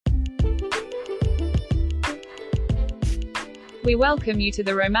We welcome you to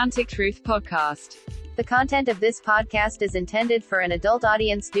the Romantic Truth Podcast. The content of this podcast is intended for an adult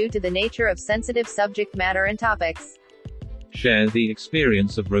audience due to the nature of sensitive subject matter and topics. Share the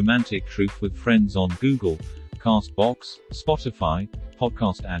experience of Romantic Truth with friends on Google, Castbox, Spotify,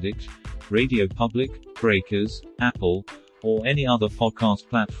 Podcast Addict, Radio Public, Breakers, Apple, or any other podcast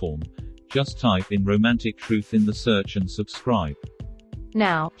platform. Just type in Romantic Truth in the search and subscribe.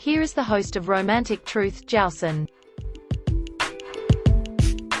 Now, here is the host of Romantic Truth, Jowson.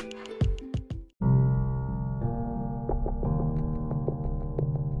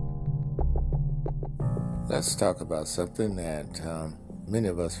 Let's talk about something that many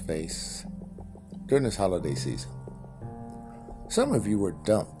of us face during this holiday season. Some of you were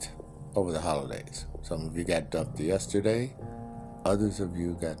dumped over the holidays. Some of you got dumped yesterday. Others of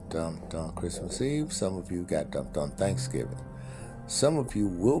you got dumped on Christmas Eve. Some of you got dumped on Thanksgiving. Some of you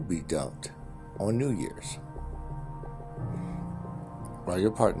will be dumped on New Year's. By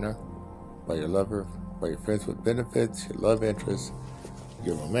your partner, by your lover, by your friends with benefits, your love interest,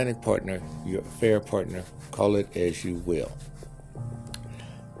 your romantic partner, your affair partner, call it as you will.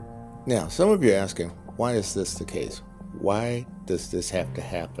 Now, some of you are asking, why is this the case? Why does this have to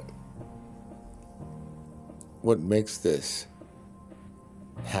happen? What makes this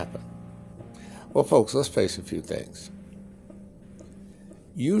happen? Well, folks, let's face a few things.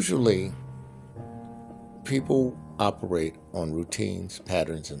 Usually, people operate on routines,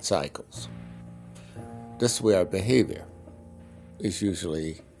 patterns, and cycles. This is where our behavior is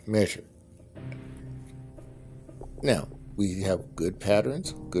usually measured. Now, we have good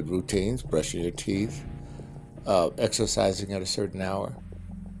patterns, good routines, brushing your teeth, exercising at a certain hour,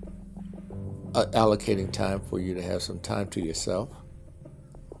 allocating time for you to have some time to yourself.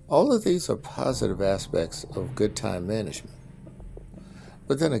 All of these are positive aspects of good time management.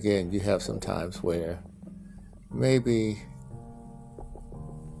 But then again, you have some times where maybe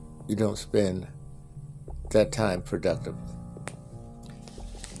you don't spend that time productively.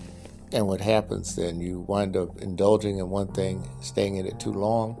 And what happens then, you wind up indulging in one thing, staying in it too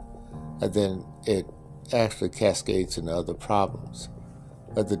long, and then it actually cascades into other problems,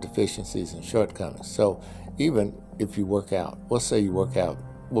 other deficiencies and shortcomings. So even if you work out, let's say you work out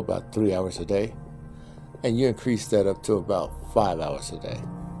about 3 hours a day, and you increase that up to about 5 hours a day.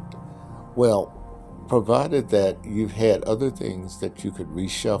 Well, provided that you've had other things that you could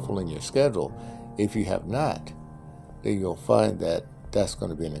reshuffle in your schedule, if you have not, then you'll find that that's going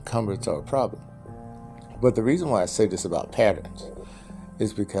to be an encumbrance or a problem. But the reason why I say this about patterns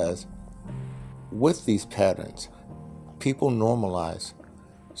is because with these patterns, people normalize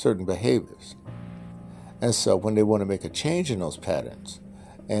certain behaviors. And so when they want to make a change in those patterns,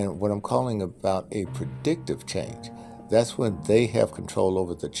 and what I'm calling about a predictive change, that's when they have control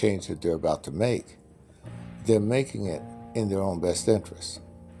over the change that they're about to make. They're making it in their own best interest.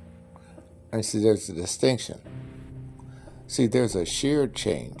 And see, there's a distinction. See, there's a shared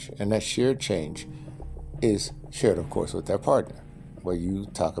change, and that shared change is shared, of course, with their partner, where you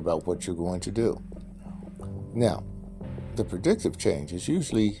talk about what you're going to do. Now, the predictive change is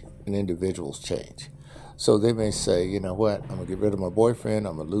usually an individual's change. So they may say, you know what, I'm going to get rid of my boyfriend,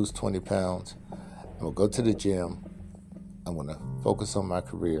 I'm going to lose 20 pounds, I'm going to go to the gym, I'm going to focus on my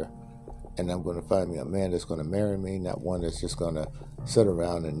career, and I'm going to find me a man that's going to marry me, not one that's just going to sit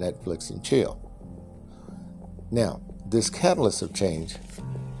around and Netflix and chill. Now, this catalyst of change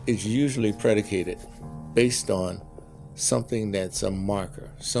is usually predicated based on something that's a marker,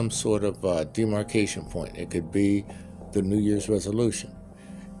 some sort of demarcation point. It could be the New Year's resolution.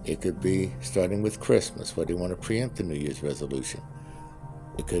 It could be starting with Christmas, where they want to preempt the New Year's resolution.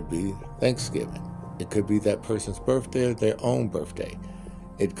 It could be Thanksgiving. It could be that person's birthday or their own birthday.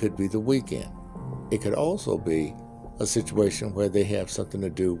 It could be the weekend. It could also be a situation where they have something to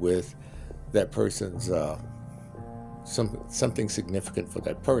do with that person's something significant for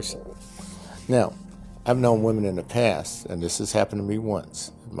that person. Now, I've known women in the past, and this has happened to me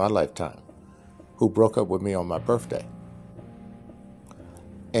once in my lifetime, who broke up with me on my birthday.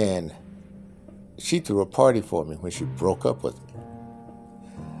 And she threw a party for me when she broke up with me.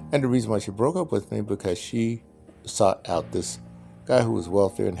 And the reason why she broke up with me, because she sought out this guy who was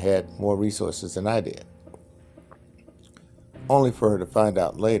wealthier and had more resources than I did. Only for her to find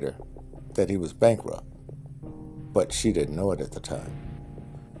out later that he was bankrupt. But she didn't know it at the time.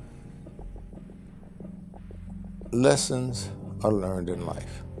 Lessons are learned in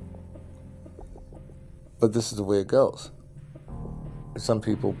life. But this is the way it goes. Some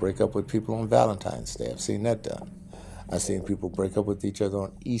people break up with people on Valentine's Day. I've seen that done. I've seen people break up with each other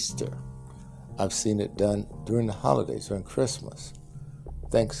on Easter. I've seen it done during the holidays, during Christmas,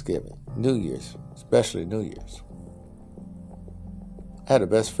 Thanksgiving, New Year's, especially New Year's. I had a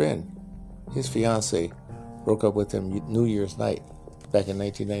best friend. His fiance broke up with him New Year's night back in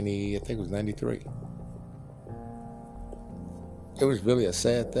 1990, I think it was 93. It was really a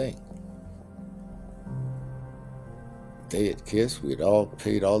sad thing. They had kissed. We had all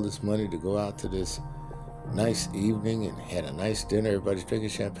paid all this money to go out to this nice evening and had a nice dinner. Everybody's drinking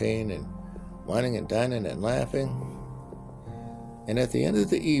champagne and whining and dining and laughing. And at the end of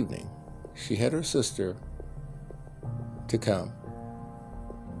the evening, she had her sister to come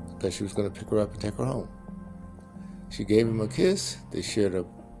because she was going to pick her up and take her home. She gave him a kiss. They shared a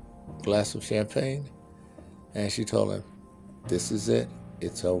glass of champagne. And she told him, "This is it.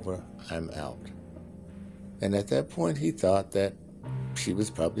 It's over. I'm out." And at that point, he thought that she was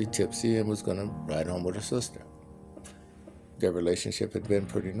probably tipsy and was going to ride home with her sister. Their relationship had been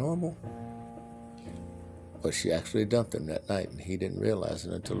pretty normal, but she actually dumped him that night, and he didn't realize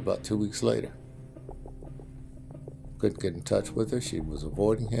it until about 2 weeks later. Couldn't get in touch with her. She was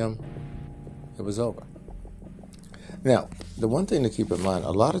avoiding him. It was over. Now, the one thing to keep in mind, a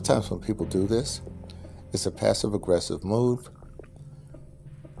lot of times when people do this, it's a passive-aggressive move.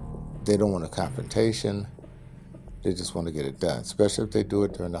 They don't want a confrontation. They just want to get it done, especially if they do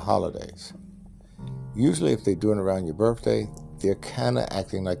it during the holidays. Usually if they're doing it around your birthday, they're kind of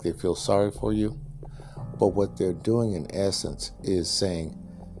acting like they feel sorry for you. But what they're doing in essence is saying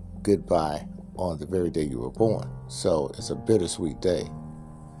goodbye on the very day you were born. So it's a bittersweet day.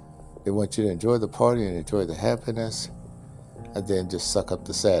 They want you to enjoy the party and enjoy the happiness, and then just suck up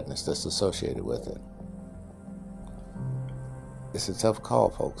the sadness that's associated with it. It's a tough call,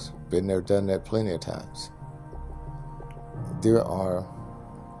 folks. Been there, done that plenty of times. There are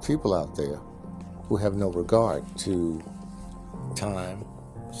people out there who have no regard to time,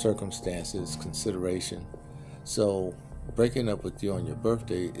 circumstances, consideration. So breaking up with you on your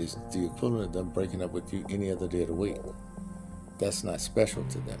birthday is the equivalent of them breaking up with you any other day of the week. That's not special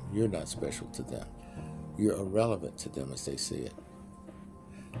to them. You're not special to them. You're irrelevant to them as they see it.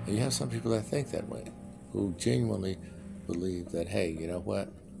 And you have some people that think that way, who genuinely believe that, hey, you know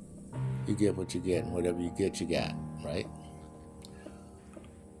what? You get what you get, and whatever you get, you got, right?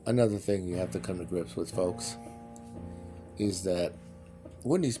 Another thing you have to come to grips with, folks, is that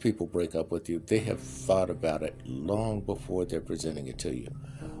when these people break up with you, they have thought about it long before they're presenting it to you.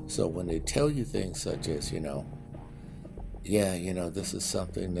 So when they tell you things such as, this is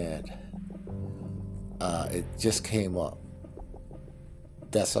something that it just came up,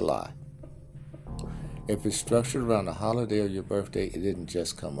 that's a lie. If it's structured around a holiday or your birthday, it didn't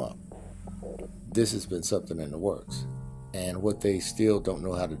just come up. This has been something in the works. And what they still don't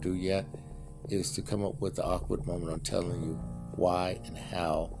know how to do yet is to come up with the awkward moment on telling you why and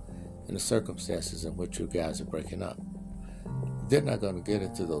how and the circumstances in which you guys are breaking up. They're not going to get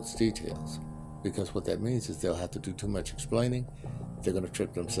into those details, because what that means is they'll have to do too much explaining. They're going to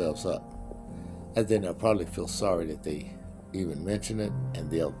trip themselves up. And then they'll probably feel sorry that they even mention it, and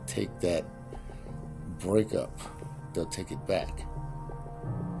they'll take that breakup, they'll take it back.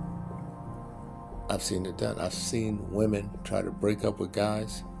 I've seen it done. I've seen women try to break up with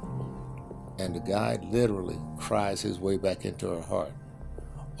guys, and the guy literally cries his way back into her heart,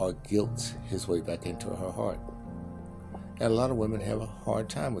 or guilts his way back into her heart. And a lot of women have a hard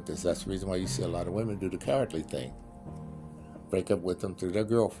time with this. That's the reason why you see a lot of women do the cowardly thing. Break up with them through their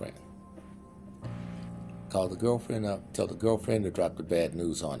girlfriend. Call the girlfriend up, tell the girlfriend to drop the bad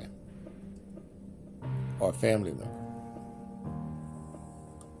news on him, or a family member.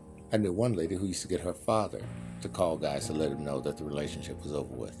 I knew one lady who used to get her father to call guys to let him know that the relationship was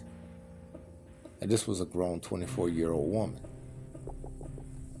over with. And this was a grown 24-year-old woman.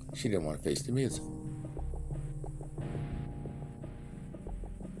 She didn't want to face the music.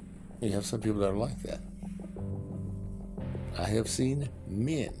 You have some people that are like that. I have seen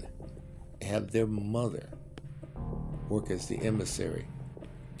men have their mother work as the emissary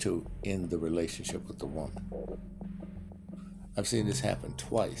to end the relationship with the woman. I've seen this happen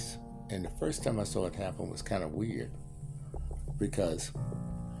twice, and the first time I saw it happen was kind of weird, because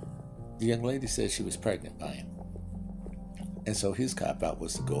the young lady said she was pregnant by him. And so his cop-out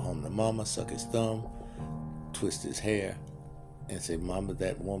was to go home to mama, suck his thumb, twist his hair, and say, "Mama,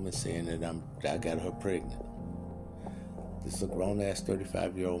 that woman saying that I got her pregnant." This is a grown-ass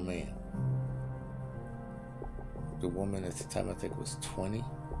 35-year-old man. The woman at the time, I think, was 20.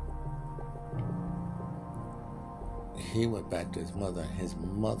 He went back to his mother, and his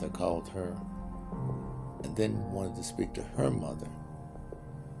mother called her and then wanted to speak to her mother.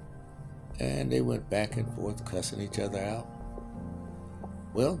 And they went back and forth, cussing each other out.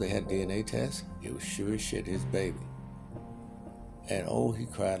 Well, they had DNA tests. It was sure as shit his baby. And he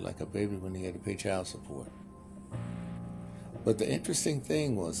cried like a baby when he had to pay child support. But the interesting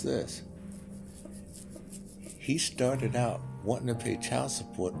thing was this. He started out wanting to pay child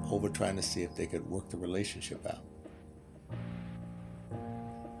support over trying to see if they could work the relationship out.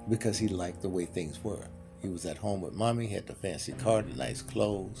 Because he liked the way things were. He was at home with mommy, had the fancy car, the nice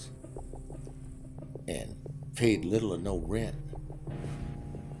clothes, and paid little or no rent.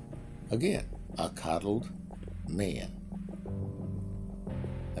 Again, a coddled man.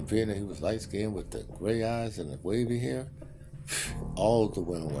 And being that he was light-skinned with the gray eyes and the wavy hair, all the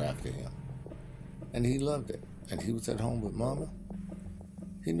women were after him. And he loved it. And he was at home with mama.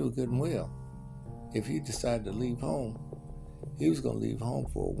 He knew good and well, if he decided to leave home, he was going to leave home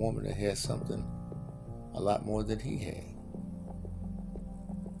for a woman that had something a lot more than he had.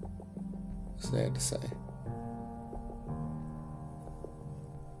 Sad to say.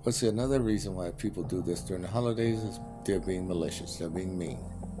 But see, another reason why people do this during the holidays is they're being malicious, they're being mean.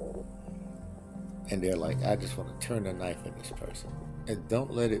 And they're like, I just want to turn a knife at this person. And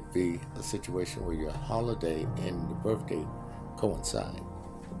don't let it be a situation where your holiday and your birthday coincide.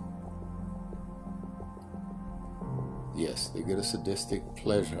 Yes, they get a sadistic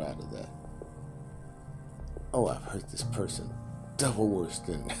pleasure out of that. Oh, I've hurt this person double worse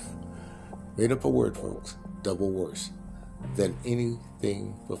than, made up a word, folks, double worse than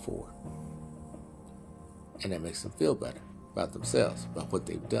anything before. And that makes them feel better about themselves, about what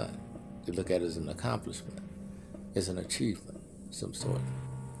they've done. They look at it as an accomplishment, as an achievement of some sort.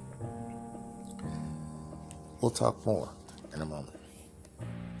 We'll talk more in a moment.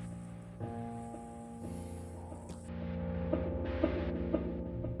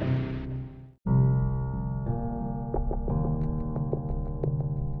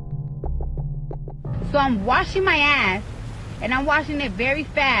 So I'm washing my ass, and I'm washing it very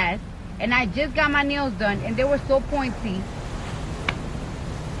fast, and I just got my nails done, and they were so pointy.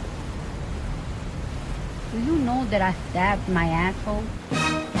 Do you know that I stabbed my asshole?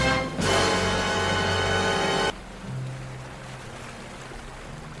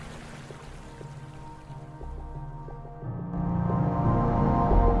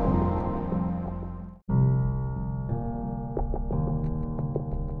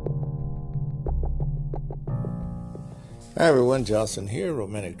 Hi everyone, Johnson here,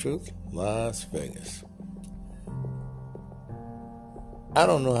 Romantic Truth, Las Vegas. I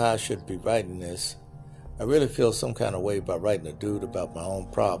don't know how I should be writing this. I really feel some kind of way about writing a dude about my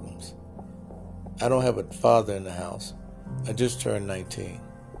own problems. I don't have a father in the house. I just turned 19.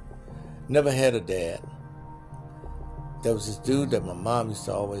 Never had a dad. There was this dude that my mom used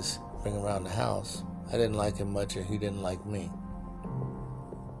to always bring around the house. I didn't like him much and he didn't like me.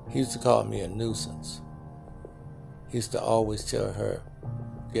 He used to call me a nuisance. He used to always tell her,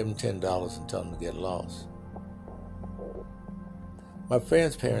 give him $10 and tell him to get lost. My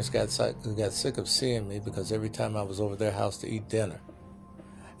friends' parents got sick of seeing me because every time I was over their house to eat dinner,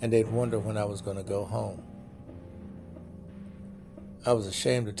 and they'd wonder when I was going to go home. I was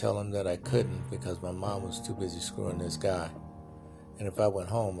ashamed to tell them that I couldn't because my mom was too busy screwing this guy, and if I went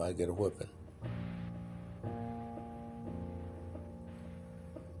home, I'd get a whipping.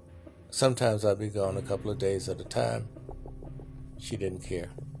 Sometimes I'd be gone a couple of days at a time. She didn't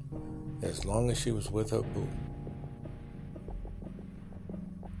care, as long as she was with her boo.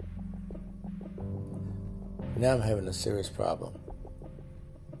 Now I'm having a serious problem.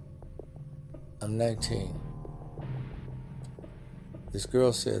 I'm 19. This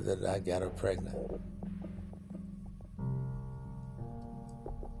girl said that I got her pregnant.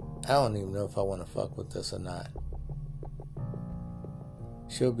 I don't even know if I want to fuck with this or not.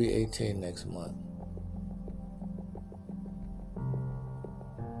 She'll be 18 next month.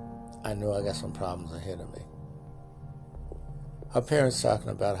 I know I got some problems ahead of me. Her parents talking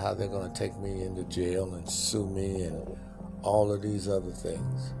about how they're going to take me into jail and sue me and all of these other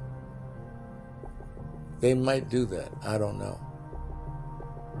things. They might do that. I don't know.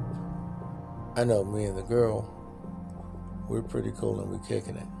 I know me and the girl, we're pretty cool and we're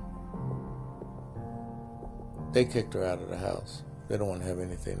kicking it. They kicked her out of the house. They don't want to have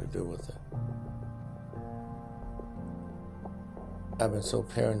anything to do with it. I've been so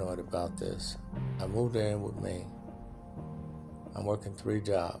paranoid about this. I moved her in with me. I'm working 3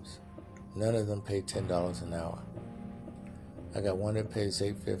 jobs. None of them pay $10 an hour. I got one that pays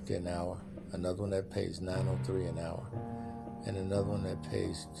 $8.50 an hour, another one that pays $9.03 an hour, and another one that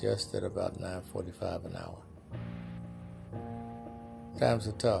pays just at about $9.45 an hour. Times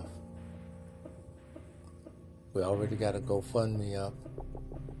are tough. We already got a GoFundMe up.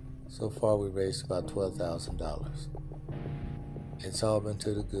 So far we raised about $12,000. It's all been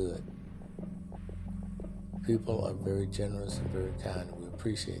to the good. People are very generous and very kind, and we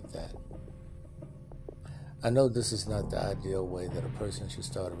appreciate that. I know this is not the ideal way that a person should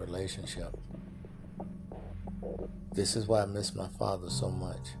start a relationship. This is why I miss my father so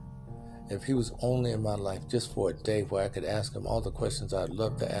much. If he was only in my life just for a day where I could ask him all the questions I'd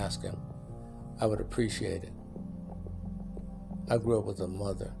love to ask him, I would appreciate it. I grew up with a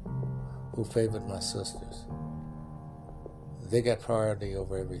mother who favored my sisters. They got priority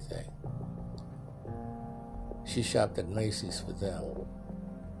over everything. She shopped at Macy's for them.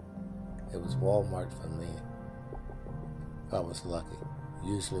 It was Walmart for me. If I was lucky.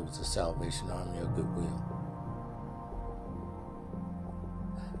 Usually it was the Salvation Army or Goodwill.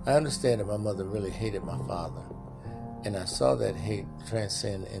 I understand that my mother really hated my father, and I saw that hate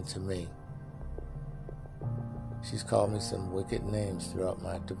transcend into me. She's called me some wicked names throughout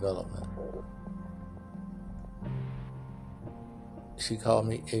my development. She called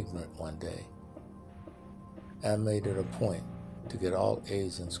me ignorant one day. I made it a point to get all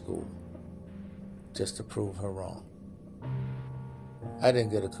A's in school, just to prove her wrong. I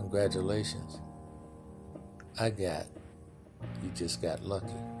didn't get a congratulations. I got, you just got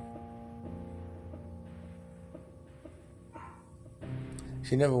lucky.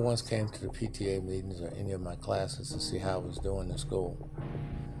 She never once came to the PTA meetings or any of my classes to see how I was doing in school.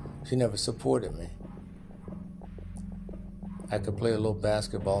 She never supported me. I could play a little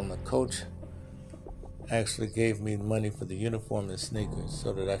basketball, and the coach actually gave me money for the uniform and sneakers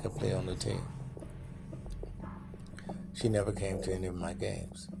so that I could play on the team. She never came to any of my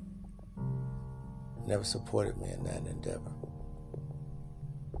games. Never supported me in that endeavor.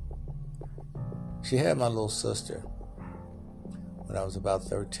 She had my little sister when I was about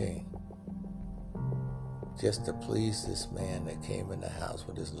 13, just to please this man that came in the house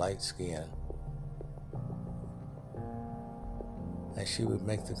with his light skin. And she would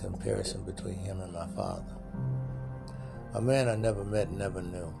make the comparison between him and my father. A man I never met and never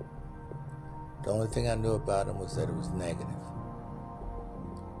knew. The only thing I knew about him was that it was negative.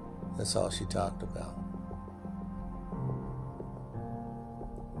 That's all she talked about.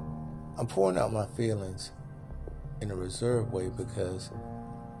 I'm pouring out my feelings in a reserved way because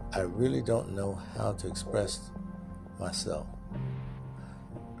I really don't know how to express myself.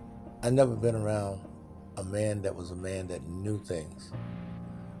 I've never been around a man that was a man that knew things.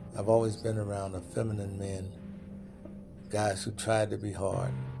 I've always been around effeminate men, guys who tried to be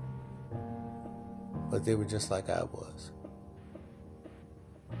hard, but they were just like I was.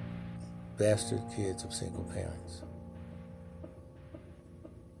 Bastard kids of single parents.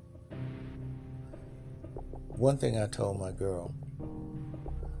 One thing I told my girl,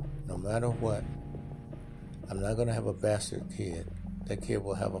 no matter what, I'm not going to have a bastard kid. That kid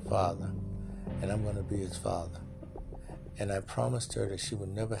will have a father, and I'm going to be his father. And I promised her that she would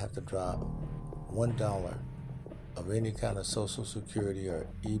never have to drop $1 of any kind of Social Security or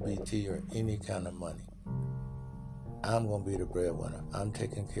EBT or any kind of money. I'm going to be the breadwinner. I'm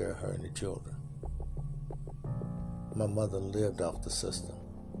taking care of her and the children. My mother lived off the system.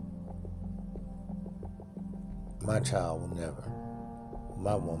 My child will never.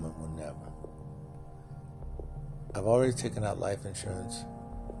 My woman will never. I've already taken out life insurance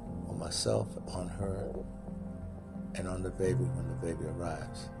on myself, on her, and on the baby when the baby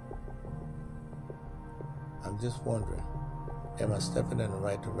arrives. I'm just wondering, am I stepping in the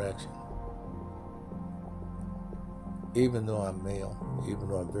right direction? Even though I'm male, even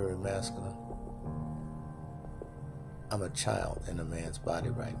though I'm very masculine, I'm a child in a man's body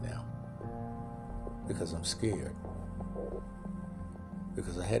right now because I'm scared.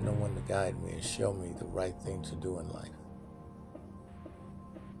 Because I had no one to guide me and show me the right thing to do in life.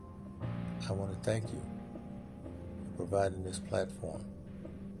 I want to thank you for providing this platform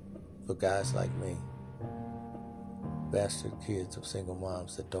for guys like me, bastard kids of single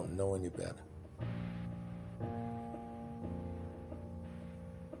moms that don't know any better.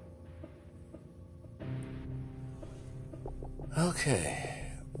 Okay.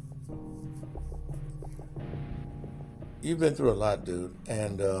 You've been through a lot, dude,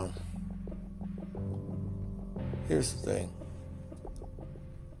 and here's the thing.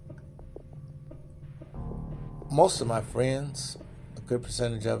 Most of my friends, a good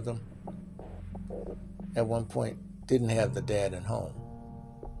percentage of them, at one point didn't have the dad at home.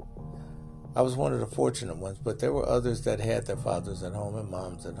 I was one of the fortunate ones, but there were others that had their fathers at home and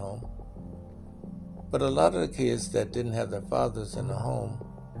moms at home. But a lot of the kids that didn't have their fathers in the home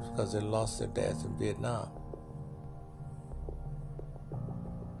was because they lost their dads in Vietnam.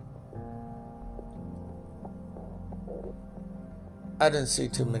 I didn't see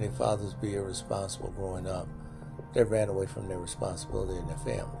too many fathers be irresponsible growing up. They ran away from their responsibility in their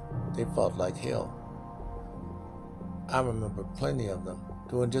family. They fought like hell. I remember plenty of them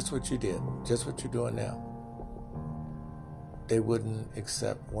doing just what you did, just what you're doing now. they wouldn't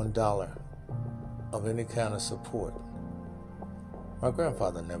accept $1 of any kind of support. My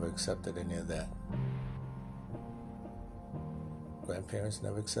grandfather never accepted any of that. Grandparents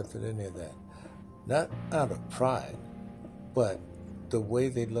never accepted any of that. Not out of pride, but the way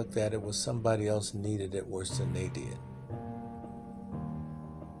they looked at it was somebody else needed it worse than they did.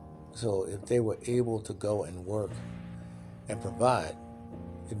 So if they were able to go and work and provide,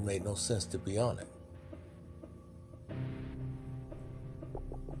 it made no sense to be on it.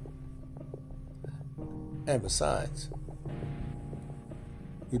 And besides,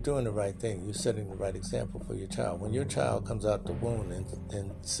 you're doing the right thing. You're setting the right example for your child. When your child comes out the womb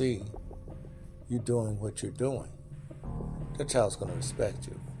and see you doing what you're doing, the child's going to respect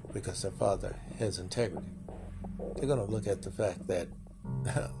you because their father has integrity. They're going to look at the fact that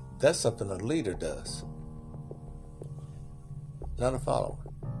that's something a leader does, not a follower.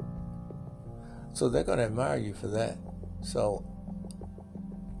 So they're going to admire you for that. So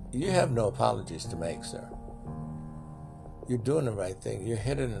you have no apologies to make, sir. You're doing the right thing. You're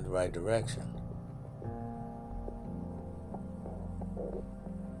headed in the right direction.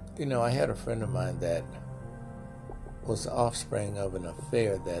 You know, I had a friend of mine that was the offspring of an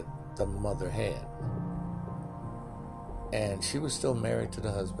affair that the mother had. And she was still married to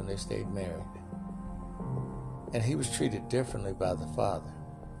the husband. They stayed married. And he was treated differently by the father.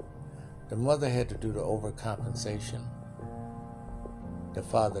 The mother had to do the overcompensation. The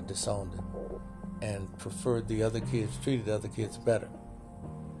father disowned him and preferred the other kids, treated the other kids better.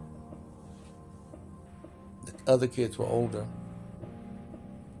 The other kids were older.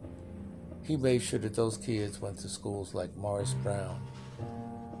 He made sure that those kids went to schools like Morris Brown,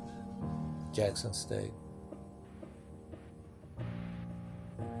 Jackson State.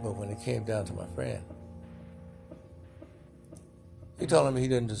 But when it came down to my friend, he told him he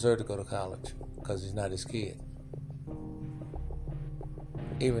didn't deserve to go to college because he's not his kid.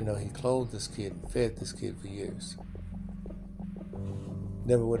 Even though he clothed this kid and fed this kid for years.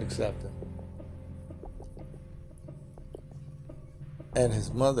 Never would accept him. And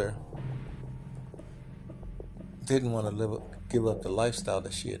his mother didn't want to give up the lifestyle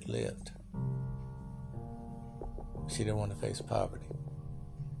that she had lived. She didn't want to face poverty.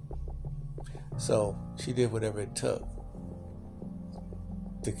 So she did whatever it took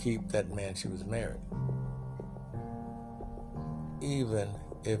to keep that man she was married, even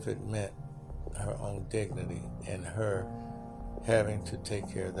if it meant her own dignity and her having to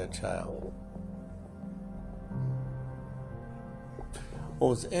take care of that child. What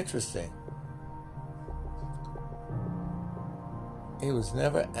was interesting, he was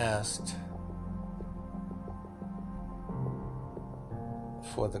never asked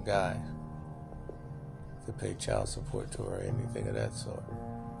for the guy to pay child support to her or anything of that sort.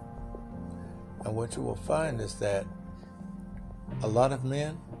 And what you will find is that a lot of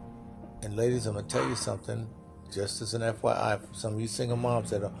men, and ladies, I'm going to tell you something, just as an FYI, for some of you single moms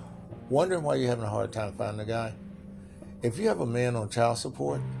that are wondering why you're having a hard time finding a guy. If you have a man on child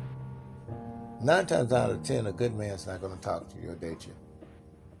support, 9 times out of 10, a good man's not going to talk to you or date you.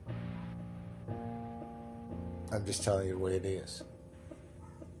 I'm just telling you the way it is.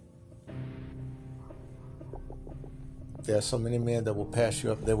 There are so many men that will pass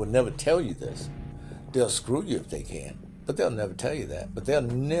you up. They will never tell you this. They'll screw you if they can, but they'll never tell you that. But they'll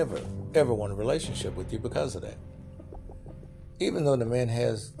never, ever want a relationship with you because of that. Even though the man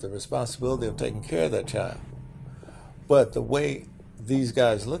has the responsibility of taking care of that child. But the way these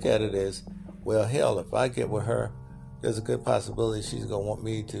guys look at it is, well, hell, if I get with her, there's a good possibility she's going to want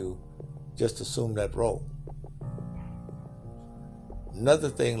me to just assume that role. Another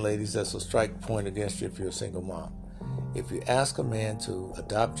thing, ladies, that's a strike point against you if you're a single mom. If you ask a man to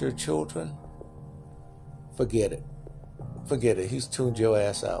adopt your children, forget it. Forget it. He's tuned your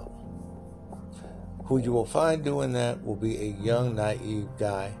ass out. Who you will find doing that will be a young, naive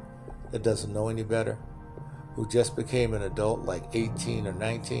guy that doesn't know any better, who just became an adult like 18 or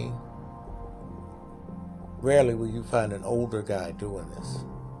 19. Rarely will you find an older guy doing this,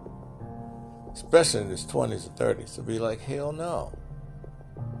 especially in his 20s or 30s, to be like, hell no.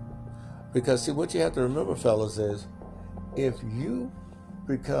 Because see, what you have to remember, fellas, is if you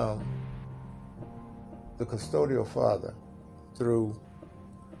become the custodial father through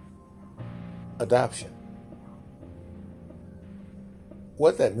adoption,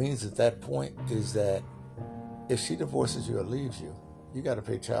 what that means at that point is that if she divorces you or leaves you, you got to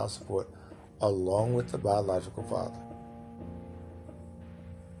pay child support along with the biological father.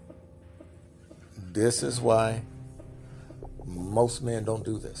 This is why most men don't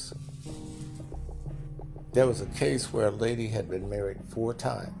do this. There was a case where a lady had been married 4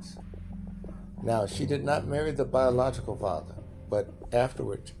 times. Now, she did not marry the biological father. But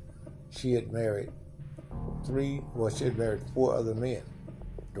afterwards, she had married four other men,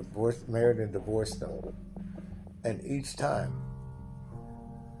 married and divorced them. And each time,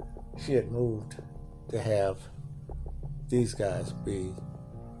 she had moved to have these guys be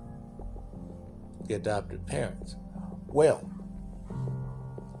the adopted parents. Well,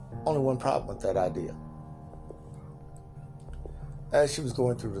 only one problem with that idea. As she was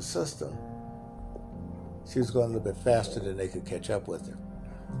going through the system, she was going a little bit faster than they could catch up with her.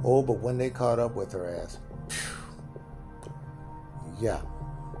 Oh, but when they caught up with her ass, yeah,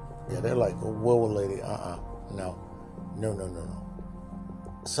 they're like, oh, whoa, lady, no.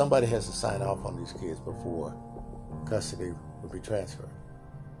 Somebody has to sign off on these kids before custody would be transferred.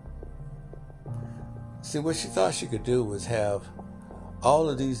 See, what she thought she could do was have all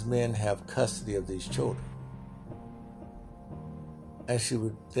of these men have custody of these children. And she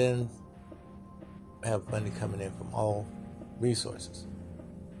would then have money coming in from all resources.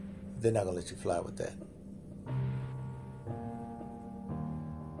 They're not going to let you fly with that.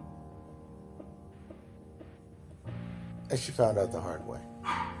 And she found out the hard way.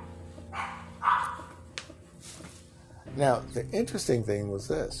 Now, the interesting thing was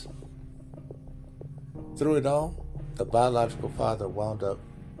this. Through it all, the biological father wound up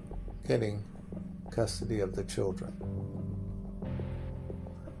getting custody of the children.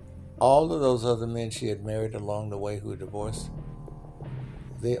 All of those other men she had married along the way who were divorced,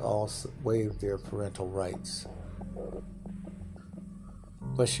 they all waived their parental rights.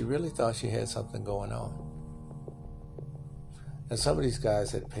 But she really thought she had something going on. And some of these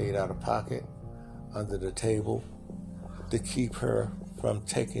guys had paid out of pocket, under the table, to keep her from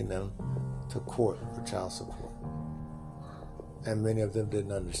taking them to court for child support. And many of them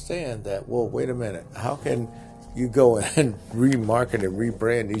didn't understand that, well, wait a minute, how can you go and remarket and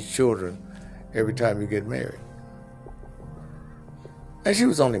rebrand these children every time you get married? And she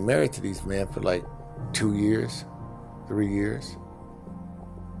was only married to these men for like 2 years, 3 years.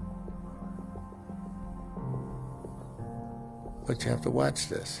 But you have to watch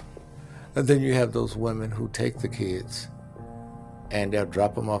this. And then you have those women who take the kids and they'll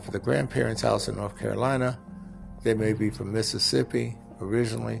drop them off at the grandparents' house in North Carolina. They may be from Mississippi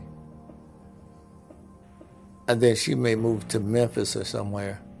originally. And then she may move to Memphis or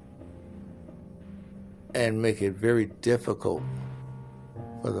somewhere and make it very difficult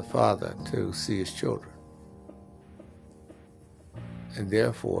for the father to see his children. And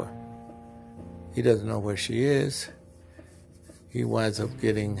therefore, he doesn't know where she is. He winds up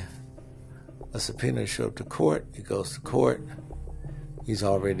getting a subpoena to show up to court. He goes to court. He's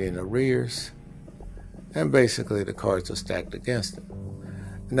already in arrears. And basically the cards are stacked against him.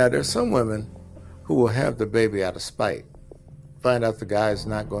 Now, there's some women who will have the baby out of spite, find out the guy's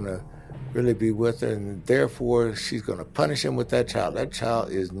not going to really be with her, and therefore she's going to punish him with that child. That child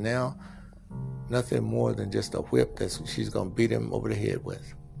is now nothing more than just a whip that she's going to beat him over the head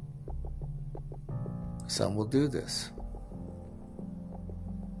with. Some will do this.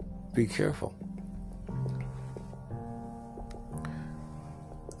 Be careful.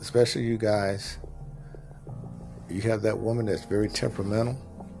 Especially you guys. You have that woman that's very temperamental.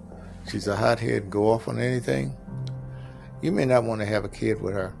 She's a hothead, go off on anything. You may not want to have a kid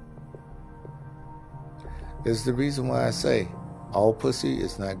with her. This is the reason why I say all pussy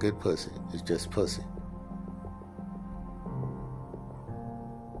is not good pussy. It's just pussy.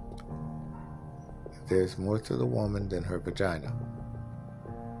 There's more to the woman than her vagina.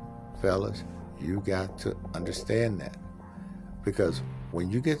 Fellas, you got to understand that. Because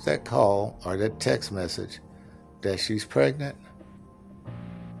when you get that call or that text message that she's pregnant,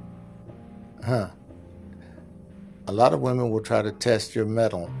 a lot of women will try to test your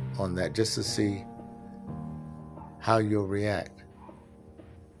mettle on that just to see how you'll react.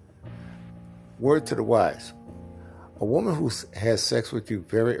 Word to the wise. A woman who has sex with you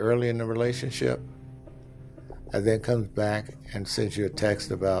very early in the relationship and then comes back and sends you a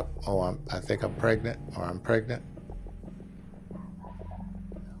text about, I think I'm pregnant, or I'm pregnant.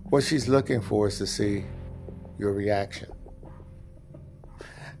 What she's looking for is to see your reaction.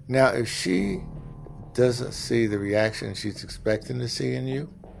 Now, if she doesn't see the reaction she's expecting to see in you,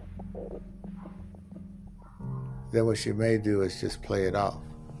 then what she may do is just play it off.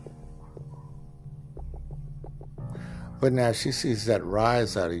 But now if she sees that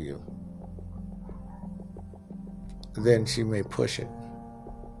rise out of you, then she may push it.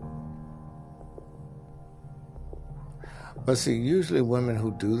 But see, usually women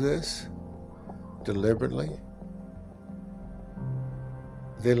who do this deliberately,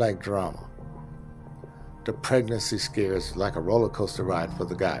 they like drama. The pregnancy scare is like a roller coaster ride for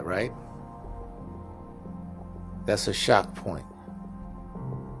the guy, right? That's a shock point.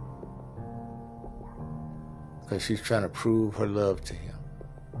 because she's trying to prove her love to him.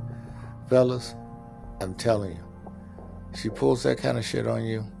 Fellas, I'm telling you, she pulls that kind of shit on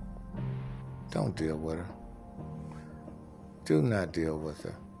you, don't deal with her. Do not deal with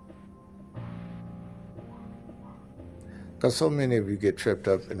her. Because so many of you get tripped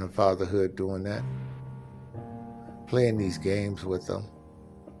up in the fatherhood doing that, playing these games with them.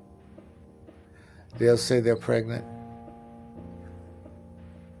 They'll say they're pregnant.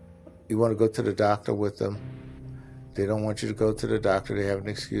 You want to go to the doctor with them. They don't want you to go to the doctor. They have an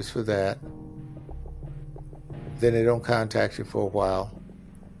excuse for that. Then they don't contact you for a while.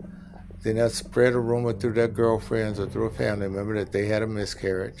 Then they'll spread a rumor through their girlfriends or through a family member that they had a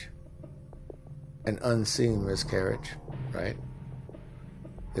miscarriage, an unseen miscarriage, right?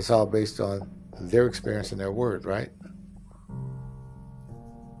 It's all based on their experience and their word, right?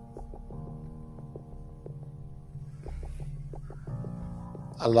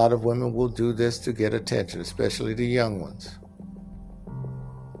 A lot of women will do this to get attention, especially the young ones.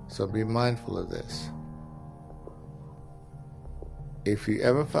 So be mindful of this. If you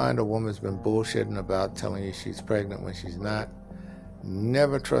ever find a woman's been bullshitting about telling you she's pregnant when she's not,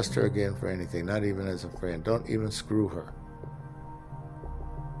 never trust her again for anything, not even as a friend. Don't even screw her.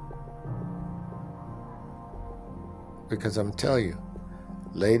 Because I'm telling you,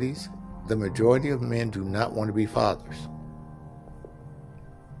 ladies, the majority of men do not want to be fathers.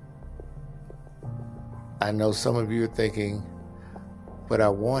 I know some of you are thinking, but I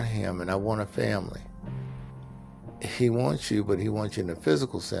want him and I want a family. He wants you, but he wants you in the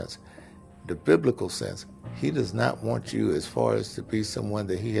physical sense. The biblical sense, he does not want you as far as to be someone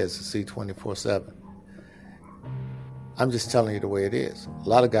that he has to see 24/7. I'm just telling you the way it is. A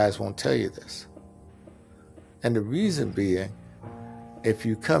lot of guys won't tell you this. And the reason being, if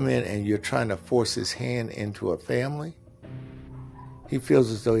you come in and you're trying to force his hand into a family, he feels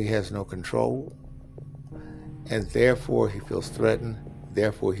as though he has no control. And therefore, he feels threatened.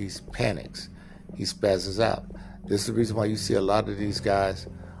 Therefore, he panics. He spazzes out. This is the reason why you see a lot of these guys,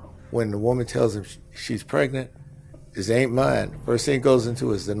 when the woman tells him she's pregnant, this ain't mine. First thing he goes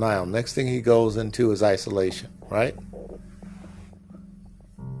into is denial. Next thing he goes into is isolation, right?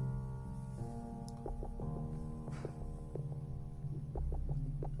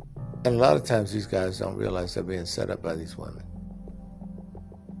 And a lot of times these guys don't realize they're being set up by these women,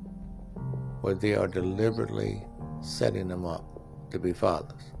 where they are deliberately setting them up to be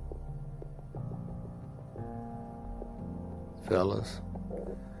fathers. Fellas,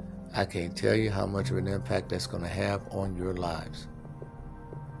 I can't tell you how much of an impact that's going to have on your lives.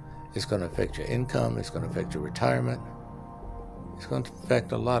 It's going to affect your income. It's going to affect your retirement. It's going to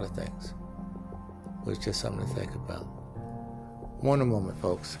affect a lot of things. But it's just something to think about. One moment,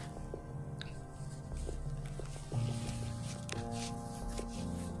 folks.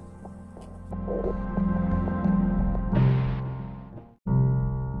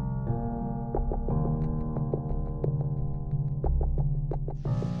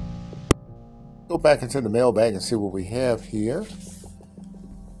 Go back into the mailbag and see what we have here.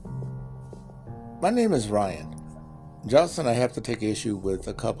 My name is Ryan. Johnson, I have to take issue with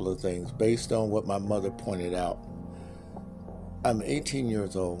a couple of things based on what my mother pointed out. I'm 18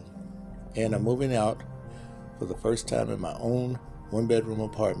 years old and I'm moving out for the first time in my own one-bedroom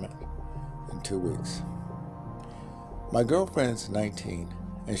apartment in 2 weeks. My girlfriend's 19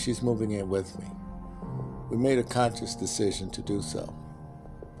 and she's moving in with me. We made a conscious decision to do so.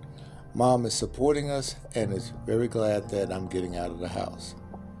 Mom is supporting us and is very glad that I'm getting out of the house.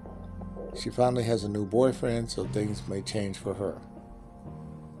 She finally has a new boyfriend, so things may change for her.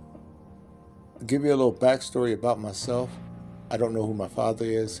 I'll give you a little backstory about myself. I don't know who my father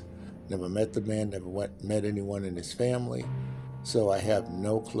is. Never met the man, never met anyone in his family, so I have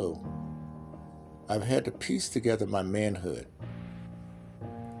no clue. I've had to piece together my manhood,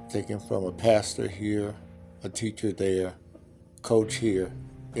 taken from a pastor here, a teacher there, coach here,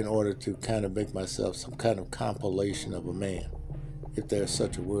 in order to kind of make myself some kind of compilation of a man, if there's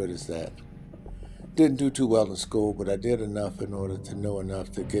such a word as that. Didn't do too well in school, but I did enough in order to know enough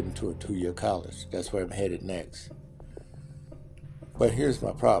to get into a 2-year college. That's where I'm headed next. But here's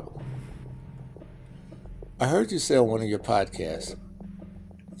my problem. I heard you say on one of your podcasts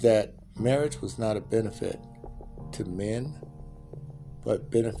that marriage was not a benefit to men,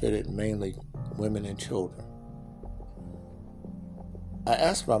 but benefited mainly women and children. I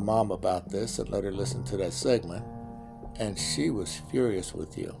asked my mom about this and let her listen to that segment, and she was furious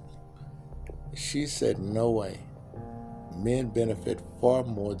with you. She said, no way. Men benefit far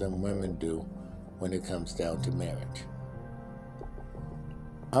more than women do when it comes down to marriage.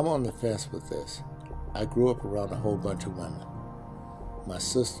 I'm on the fence with this. I grew up around a whole bunch of women. My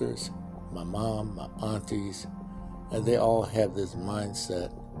sisters, my mom, my aunties, And they all have this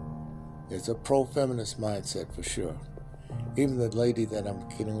mindset. It's a pro-feminist mindset for sure. Even the lady that I'm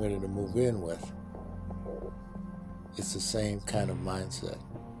getting ready to move in with, it's the same kind of mindset.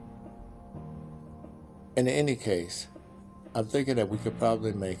 In any case, I'm thinking that we could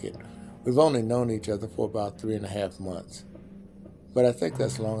probably make it. We've only known each other for about 3.5 months. But I think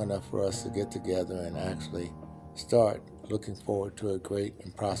that's long enough for us to get together and actually start looking forward to a great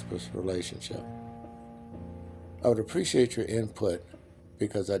and prosperous relationship. I would appreciate your input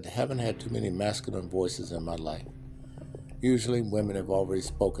because I haven't had too many masculine voices in my life. Usually women have already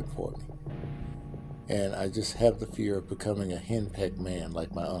spoken for me. And I just have the fear of becoming a henpecked man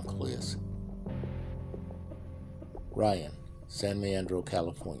like my uncle is. Ryan, San Leandro,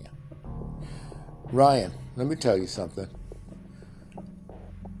 California. Ryan, let me tell you something.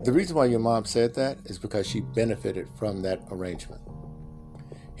 The reason why your mom said that is because she benefited from that arrangement.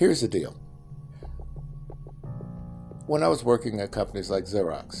 Here's the deal. When I was working at companies like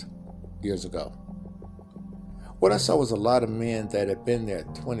Xerox years ago, what I saw was a lot of men that had been there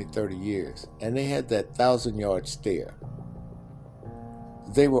 20, 30 years, and they had that 1,000-yard stare.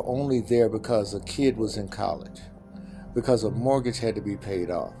 They were only there because a kid was in college, because a mortgage had to be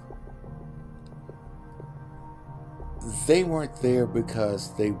paid off. They weren't there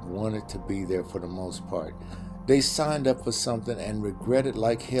because they wanted to be there for the most part. They signed up for something and regretted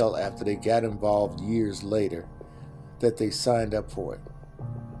like hell after they got involved years later that they signed up for it.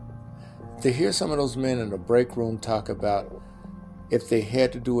 To hear some of those men in the break room talk about if they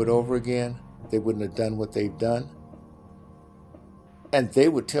had to do it over again, they wouldn't have done what they've done. And they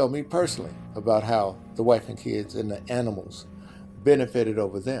would tell me personally about how the wife and kids and the animals benefited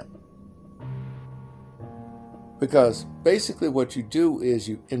over them. Because basically what you do is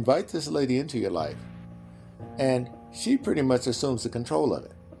you invite this lady into your life, and she pretty much assumes the control of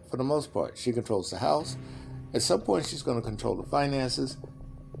it. For the most part, she controls the house. At some point, she's going to control the finances,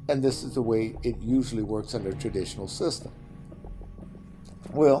 and this is the way it usually works under a traditional system.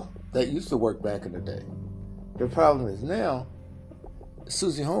 Well, that used to work back in the day. The problem is now,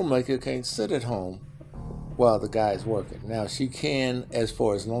 Susie Homemaker can't sit at home while the guy's working. Now, she can, as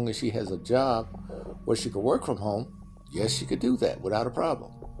long as she has a job where she could work from home. Yes, she could do that without a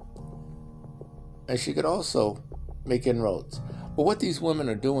problem. And she could also make inroads. But what these women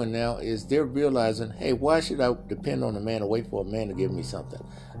are doing now is they're realizing, hey, why should I depend on a man or wait for a man to give me something?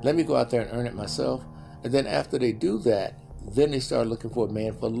 Let me go out there and earn it myself. And then after they do that, then they start looking for a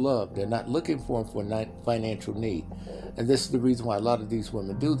man for love. They're not looking for him for financial need. And this is the reason why a lot of these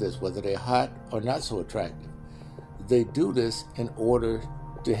women do this, whether they're hot or not so attractive. They do this in order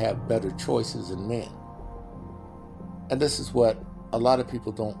to have better choices in men. And this is what a lot of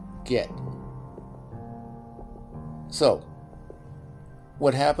people don't get. So,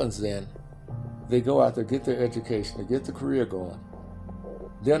 what happens then, they go out there, get their education, they get the career going.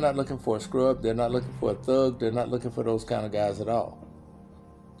 They're not looking for a scrub, they're not looking for a thug, they're not looking for those kind of guys at all.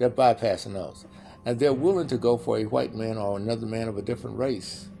 They're bypassing those. And they're willing to go for a white man or another man of a different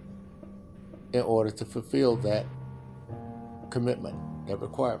race in order to fulfill that commitment, that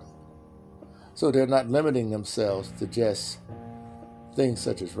requirement. So they're not limiting themselves to just things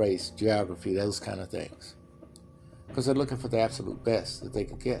such as race, geography, those kind of things. Because they're looking for the absolute best that they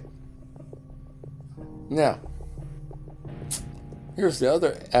could get. Now, here's the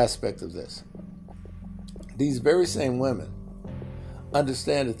other aspect of this. These very same women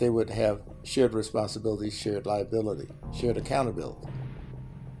understand that they would have shared responsibility, shared liability, shared accountability.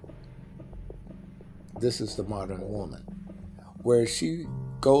 This is the modern woman, where she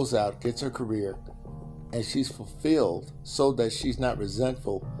goes out, gets her career, and she's fulfilled so that she's not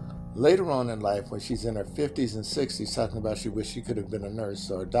resentful later on in life when she's in her 50s and 60s talking about she wished she could have been a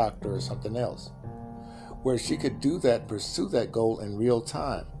nurse or a doctor or something else, where she could do that, pursue that goal in real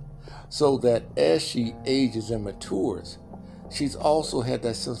time, so that as she ages and matures, she's also had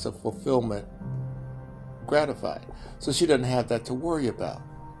that sense of fulfillment gratified. So she doesn't have that to worry about.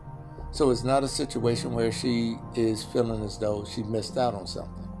 So it's not a situation where she is feeling as though she missed out on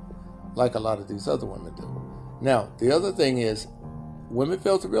something, like a lot of these other women do. Now, the other thing is, women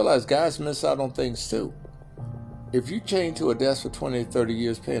fail to realize guys miss out on things too. If you chain to a desk for 20 or 30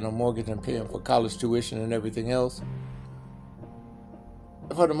 years paying a mortgage and paying for college tuition and everything else,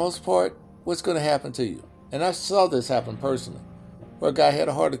 for the most part, what's going to happen to you? And I saw this happen personally, where a guy had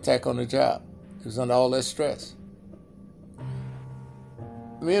a heart attack on the job. He was under all that stress.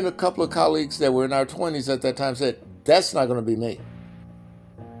 Me and a couple of colleagues that were in our 20s at that time said, that's not going to be me.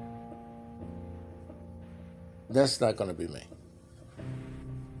 That's not going to be me.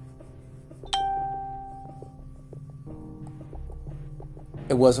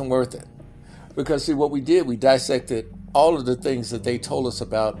 It wasn't worth it. Because see, what we did, we dissected all of the things that they told us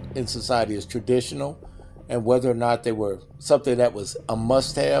about in society as traditional, and whether or not they were something that was a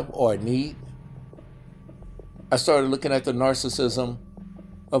must-have or a need. I started looking at the narcissism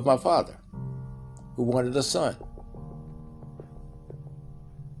of my father, who wanted a son.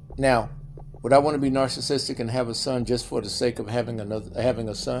 Now, would I want to be narcissistic and have a son just for the sake of having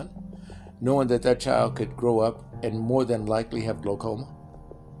a son, knowing that that child could grow up and more than likely have glaucoma?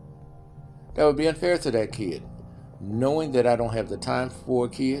 That would be unfair to that kid, knowing that I don't have the time for a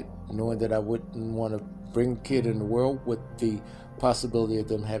kid, knowing that I wouldn't want to bring a kid in the world with the possibility of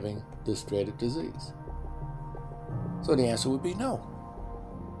them having this dreaded disease. So the answer would be no.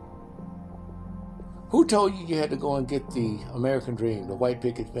 Who told you you had to go and get the American dream, the white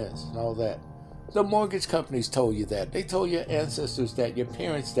picket fence, and all that? The mortgage companies told you that. They told your ancestors that, your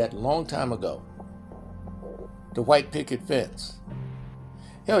parents that long time ago. The white picket fence.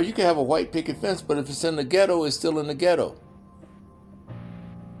 Hell, you can have a white picket fence, but if it's in the ghetto, it's still in the ghetto.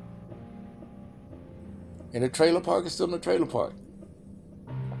 In a trailer park, it's still in a trailer park.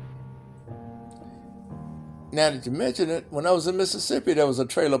 Now that you mention it, when I was in Mississippi, there was a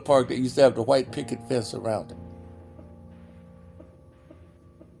trailer park that used to have the white picket fence around it.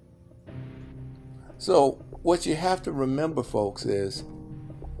 So what you have to remember, folks, is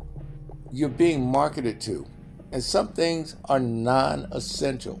you're being marketed to. And some things are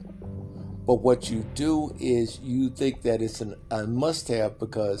non-essential. But what you do is you think that it's a must-have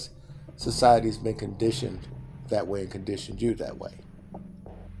because society's been conditioned that way and conditioned you that way.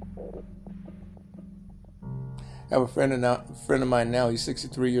 I have a friend of mine now, he's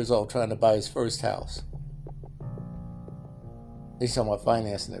 63 years old, trying to buy his first house. He's talking about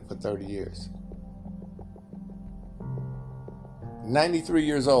financing it for 30 years. 93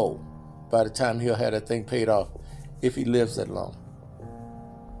 years old by the time he'll have that thing paid off, if he lives that long.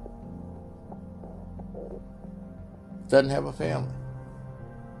 Doesn't have a family.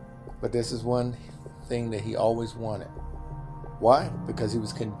 But this is one thing that he always wanted. Why? Because he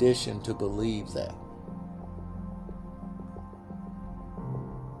was conditioned to believe that.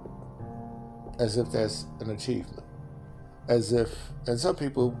 As if that's an achievement. As if, and some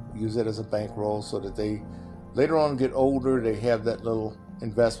people use it as a bankroll so that they later on get older, they have that little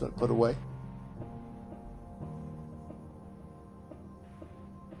investment put away.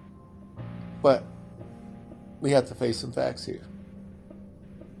 But we have to face some facts here.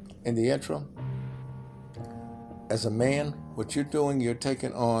 In the interim, as a man, what you're doing, you're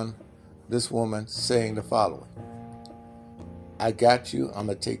taking on this woman saying the following: I got you, I'm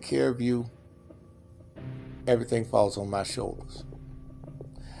going to take care of you, everything falls on my shoulders.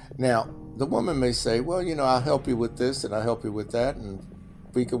 Now, the woman may say, well, I'll help you with this and I'll help you with that and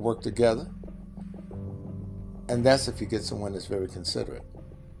we can work together. And that's if you get someone that's very considerate.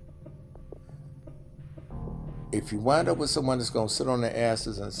 If you wind up with someone that's going to sit on their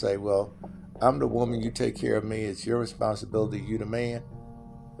asses and say, well, I'm the woman, you take care of me, it's your responsibility, you the man,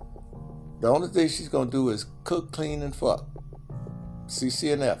 the only thing she's going to do is cook, clean, and fuck.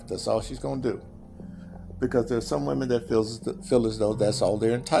 CCNF, that's all she's going to do. Because there's some women that feel as though that's all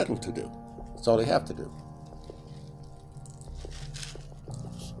they're entitled to do. That's all they have to do.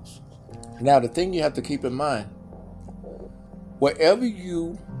 Now, the thing you have to keep in mind, wherever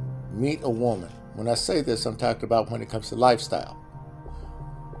you meet a woman, when I say this, I'm talking about when it comes to lifestyle.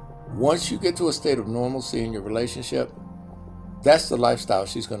 Once you get to a state of normalcy in your relationship, that's the lifestyle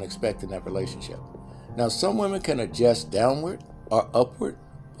she's going to expect in that relationship. Now, some women can adjust downward or upward,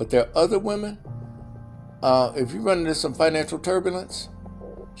 but there are other women, if you run into some financial turbulence,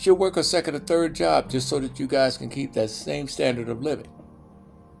 she'll work a second or third job just so that you guys can keep that same standard of living.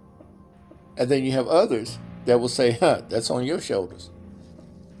 And then you have others that will say, that's on your shoulders.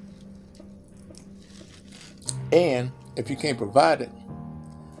 And if you can't provide it,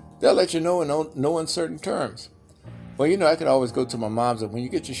 they'll let you know in no uncertain terms. Well, I could always go to my mom's and when you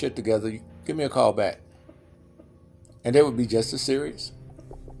get your shit together, give me a call back. And they would be just as serious.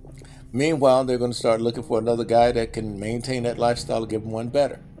 Meanwhile, they're going to start looking for another guy that can maintain that lifestyle or give them one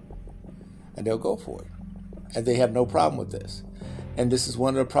better. And they'll go for it. And they have no problem with this. And this is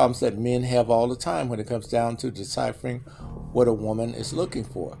one of the problems that men have all the time when it comes down to deciphering what a woman is looking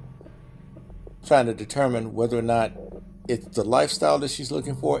for. Trying to determine whether or not it's the lifestyle that she's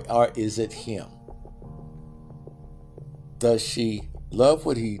looking for or is it him. Does she love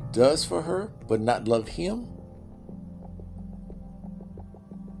what he does for her but not love him?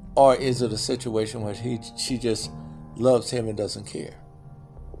 Or is it a situation where she just loves him and doesn't care?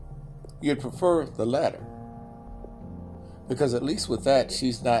 You'd prefer the latter. Because at least with that,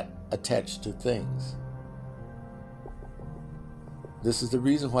 she's not attached to things. This is the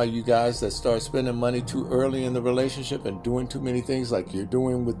reason why you guys that start spending money too early in the relationship and doing too many things like you're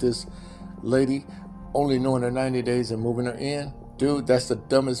doing with this lady, only knowing her 90 days and moving her in, dude, that's the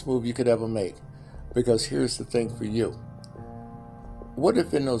dumbest move you could ever make. Because here's the thing for you. What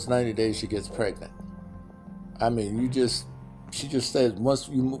if in those 90 days she gets pregnant? I mean, she just says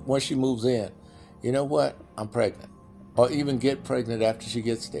once she moves in, you know what, I'm pregnant. Or even get pregnant after she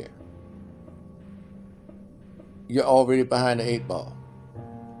gets there. You're already behind the 8 ball.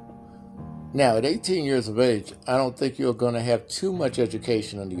 Now, at 18 years of age, I don't think you're going to have too much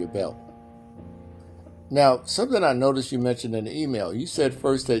education under your belt. Now, something I noticed you mentioned in the email, you said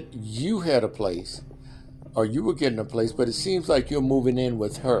first that you had a place, or you were getting a place, but it seems like you're moving in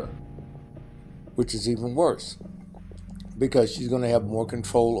with her, which is even worse, because she's going to have more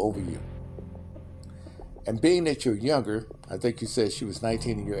control over you. And being that you're younger, I think you said she was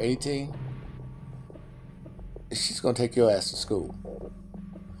 19 and you're 18, she's going to take your ass to school.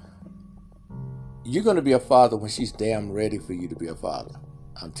 You're going to be a father when she's damn ready for you to be a father.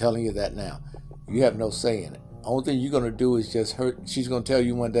 I'm telling you that now. You have no say in it. Only thing you're going to do is just hurt. She's going to tell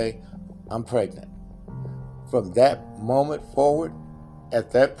you one day, I'm pregnant. From that moment forward,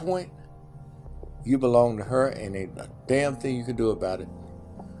 at that point, you belong to her and ain't a damn thing you can do about it,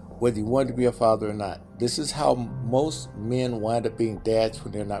 whether you want to be a father or not. This is how most men wind up being dads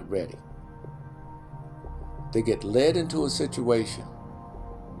when they're not ready. They get led into a situation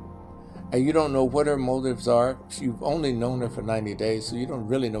and you don't know what her motives are. You've only known her for 90 days, so you don't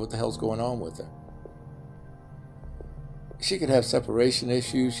really know what the hell's going on with her. She could have separation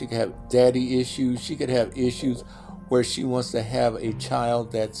issues. She could have daddy issues. She could have issues where she wants to have a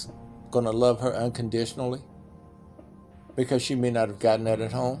child that's going to love her unconditionally because she may not have gotten that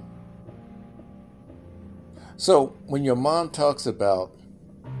at home. So when your mom talks about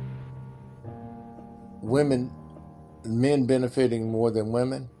men benefiting more than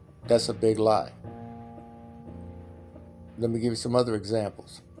women, that's a big lie. Let me give you some other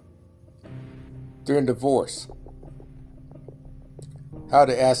examples. During divorce, how are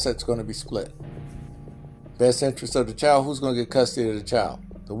the assets going to be split? Best interest of the child, who's going to get custody of the child?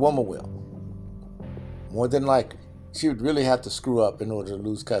 The woman will. More than likely. She would really have to screw up in order to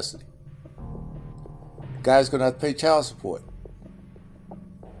lose custody. The guy's going to have to pay child support.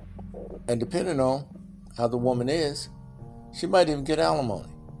 And depending on how the woman is, she might even get alimony.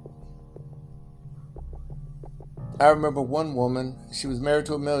 I remember one woman, she was married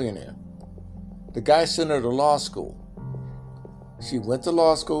to a millionaire. The guy sent her to law school. She went to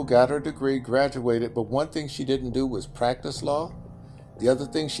law school, got her degree, graduated, but one thing she didn't do was practice law. The other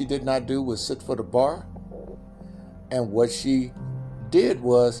thing she did not do was sit for the bar. And what she did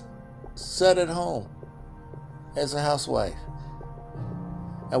was sit at home as a housewife.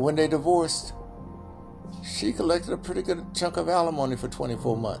 And when they divorced, she collected a pretty good chunk of alimony for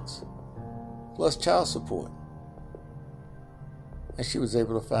 24 months, plus child support. And she was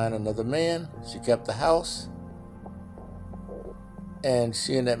able to find another man. She kept the house. And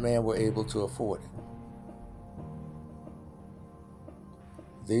she and that man were able to afford it.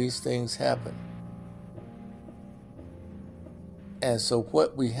 These things happen. And so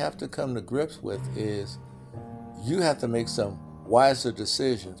what we have to come to grips with is you have to make some wiser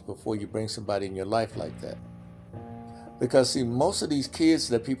decisions before you bring somebody in your life like that. Because see, most of these kids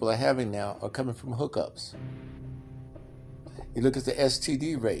that people are having now are coming from hookups. You look at the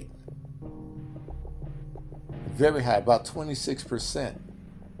STD rate. Very high, about 26%.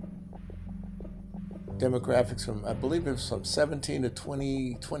 Demographics from, I believe it was from 17 to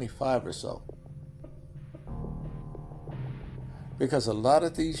 25 or so. Because a lot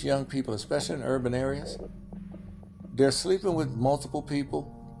of these young people, especially in urban areas, they're sleeping with multiple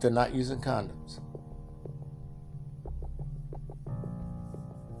people. They're not using condoms.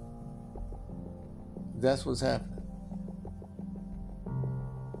 That's what's happening.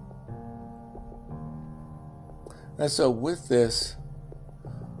 And so with this,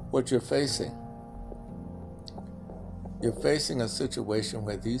 what you're facing a situation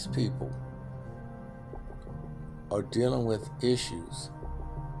where these people are dealing with issues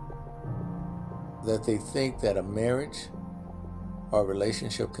that they think that a marriage or a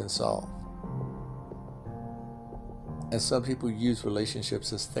relationship can solve. And some people use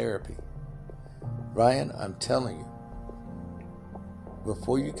relationships as therapy. Ryan, I'm telling you,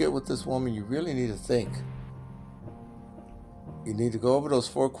 before you get with this woman, you really need to think. You need to go over those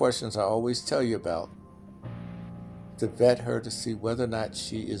 4 questions I always tell you about to vet her to see whether or not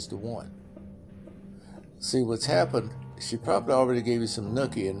she is the one. See, what's happened, she probably already gave you some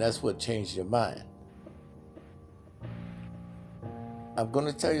nookie, and that's what changed your mind. I'm going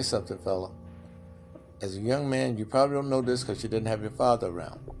to tell you something, fella. As a young man, you probably don't know this because you didn't have your father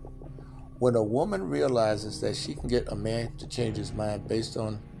around. When a woman realizes that she can get a man to change his mind based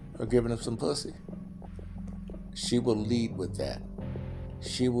on her giving him some pussy, she will lead with that.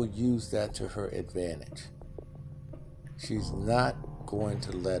 She will use that to her advantage. She's not going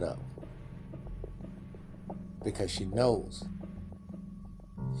to let up because she knows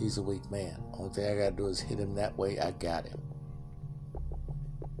he's a weak man. Only thing I got to do is hit him that way. I got him.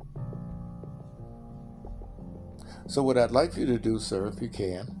 So what I'd like for you to do, sir, if you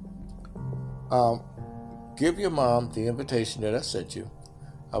can, give your mom the invitation that I sent you.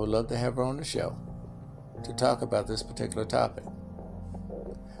 I would love to have her on the show to talk about this particular topic.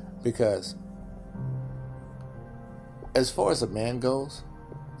 Because as far as a man goes,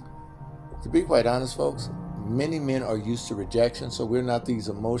 to be quite honest, folks, many men are used to rejection, so we're not these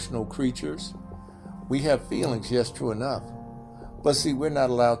emotional creatures. We have feelings, yes, true enough. But see, we're not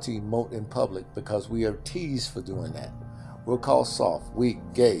allowed to emote in public because we are teased for doing that. We're called soft, weak,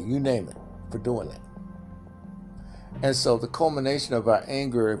 gay, you name it, for doing that. And so the culmination of our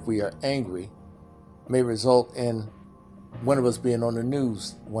anger, if we are angry, may result in one of us being on the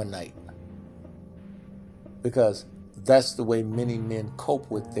news one night. Because that's the way many men cope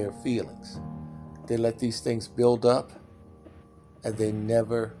with their feelings. They let these things build up and they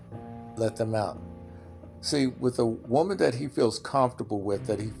never let them out. See, with a woman that he feels comfortable with,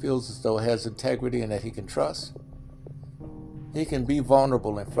 that he feels as though has integrity and that he can trust, he can be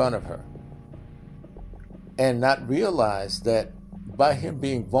vulnerable in front of her and not realize that by him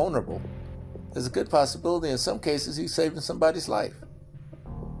being vulnerable, there's a good possibility in some cases he's saving somebody's life.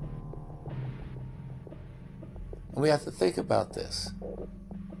 And we have to think about this.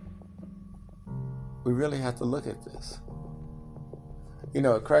 We really have to look at this. You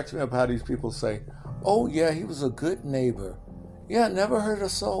know, it cracks me up how these people say, oh yeah, he was a good neighbor. Yeah, I never hurt a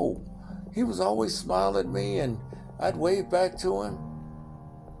soul. He was always smiling at me and I'd wave back to him.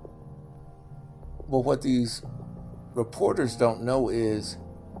 Well, what these reporters don't know is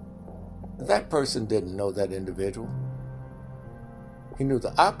that person didn't know that individual. He knew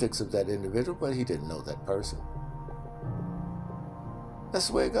the optics of that individual, but he didn't know that person. That's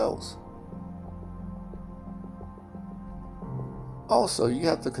the way it goes. Also, you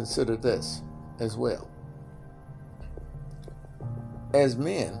have to consider this as well. As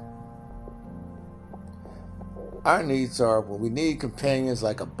men, our needs are, when we need companions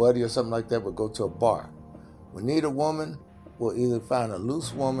like a buddy or something like that, we'll go to a bar. We need a woman, we'll either find a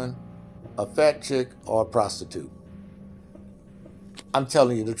loose woman, a fat chick, or a prostitute. I'm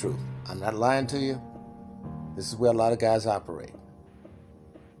telling you the truth. I'm not lying to you. This is where a lot of guys operate.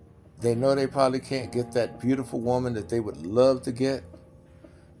 They know they probably can't get that beautiful woman that they would love to get,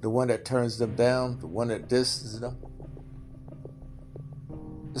 the one that turns them down, the one that disses them.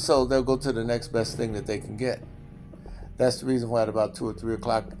 So they'll go to the next best thing that they can get. That's the reason why at about 2 or 3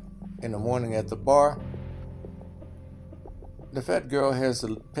 o'clock in the morning at the bar, the fat girl has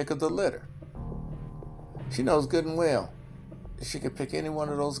the pick of the litter. She knows good and well she can pick any one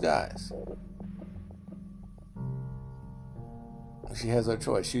of those guys. She has her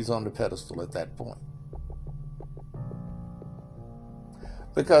choice. She's on the pedestal at that point.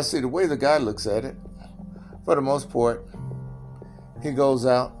 Because, see, the way the guy looks at it, for the most part, he goes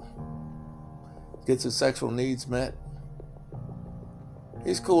out, gets his sexual needs met.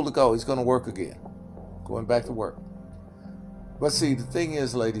 He's cool to go. He's going to work again. Going back to work. But see, the thing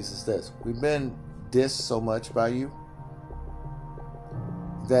is, ladies, is this. We've been dissed so much by you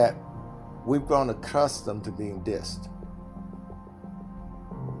that we've grown accustomed to being dissed.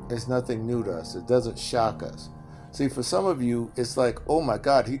 It's nothing new to us. It doesn't shock us. See, for some of you, it's like, oh my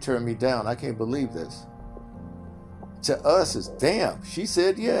God, he turned me down. I can't believe this. To us, it's, damn, she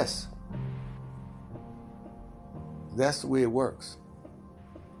said yes. That's the way it works.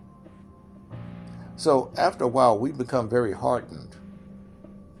 So after a while, we become very hardened.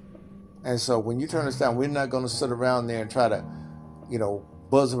 And so when you turn us down, we're not going to sit around there and try to,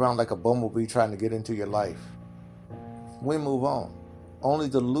 buzz around like a bumblebee trying to get into your life. We move on. Only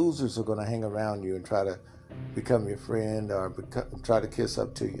the losers are going to hang around you and try to become your friend or try to kiss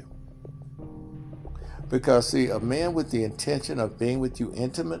up to you. Because, see, a man with the intention of being with you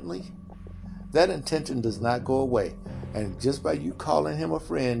intimately, that intention does not go away. And just by you calling him a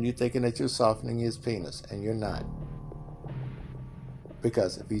friend, you're thinking that you're softening his penis, and you're not.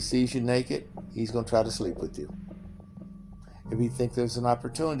 Because if he sees you naked, he's going to try to sleep with you. If he thinks there's an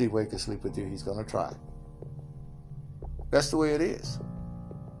opportunity where he can sleep with you, he's going to try. That's the way it is.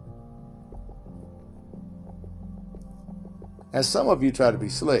 And some of you try to be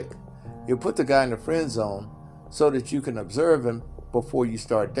slick. You put the guy in the friend zone so that you can observe him before you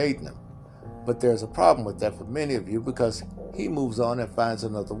start dating him. But there's a problem with that for many of you because he moves on and finds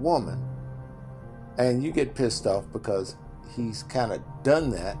another woman. And you get pissed off because he's kind of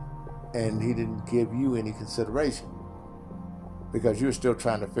done that and he didn't give you any consideration because you're still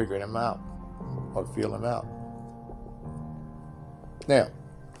trying to figure him out or feel him out. Now,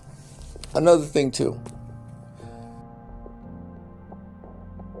 another thing too.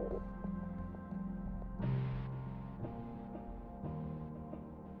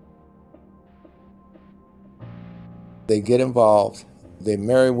 They get involved. They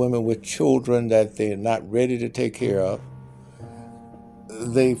marry women with children that they're not ready to take care of.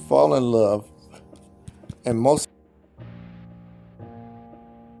 They fall in love. And most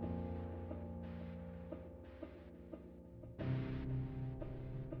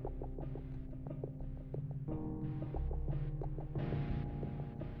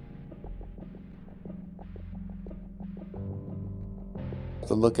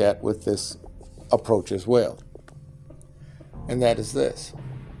to look at with this approach as well. And that is this.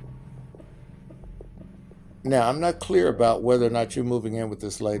 Now, I'm not clear about whether or not you're moving in with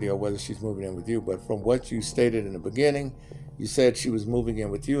this lady or whether she's moving in with you, but from what you stated in the beginning, you said she was moving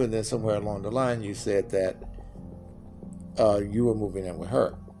in with you, and then somewhere along the line you said that you were moving in with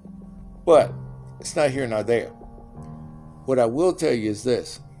her. But it's not here nor there. What I will tell you is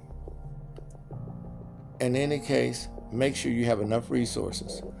this. In any case, make sure you have enough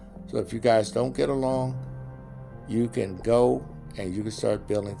resources. So if you guys don't get along, you can go and you can start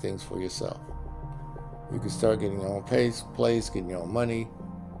building things for yourself. You can start getting your own place, getting your own money,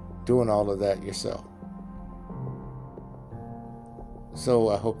 doing all of that yourself. So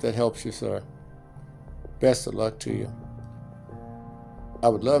I hope that helps you, sir. Best of luck to you. I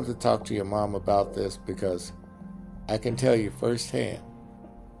would love to talk to your mom about this because I can tell you firsthand,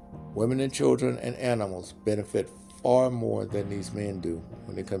 women and children and animals benefit far more than these men do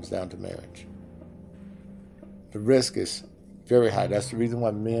when it comes down to marriage. The risk is very high. That's the reason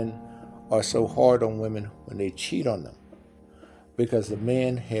why men are so hard on women when they cheat on them. Because the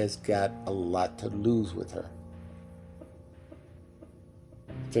man has got a lot to lose with her.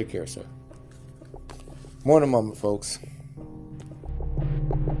 Take care, sir. More in a moment, folks.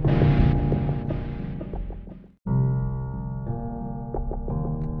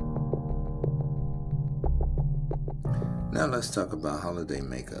 Now let's talk about holiday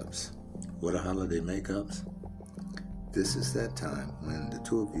makeups. What are holiday makeups? This is that time when the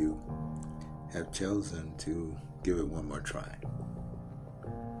two of you have chosen to give it one more try.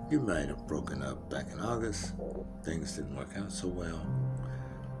 You might have broken up back in August. Things didn't work out so well.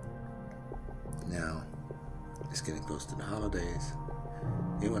 Now, it's getting close to the holidays.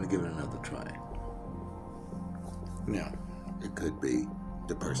 You want to give it another try. Now, it could be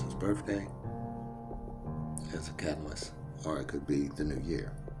the person's birthday as a catalyst, or it could be the new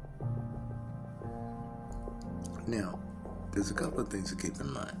year. Now, there's a couple of things to keep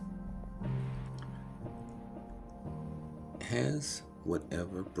in mind. Has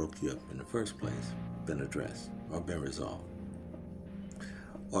whatever broke you up in the first place been addressed or been resolved?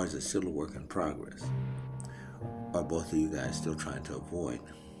 Or is it still a work in progress? Are both of you guys still trying to avoid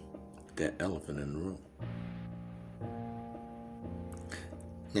that elephant in the room?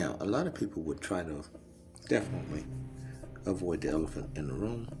 Now, a lot of people would try to definitely avoid the elephant in the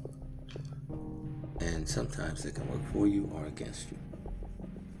room. And sometimes they can work for you or against you.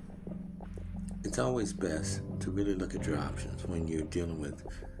 It's always best to really look at your options when you're dealing with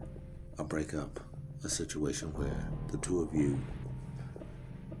a breakup, a situation where the two of you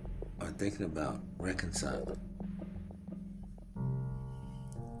are thinking about reconciling.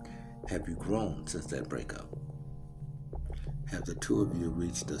 Have you grown since that breakup? Have the two of you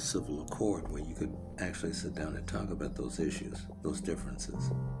reached a civil accord where you could actually sit down and talk about those issues, those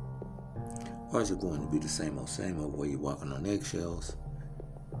differences? Or is it going to be the same old where you're walking on eggshells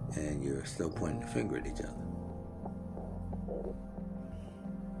and you're still pointing the finger at each other?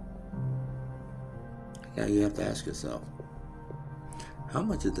 Now you have to ask yourself, how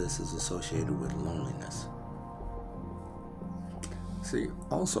much of this is associated with loneliness? See,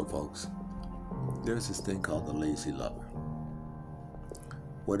 also folks, there's this thing called the lazy lover.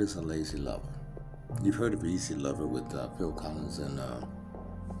 What is a lazy lover? You've heard of Easy Lover with Phil Collins and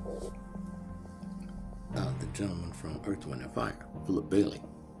the gentleman from Earth, Wind & Fire, Philip Bailey.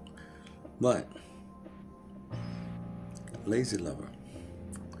 But lazy lover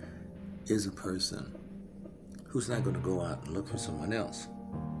is a person who's not going to go out and look for someone else.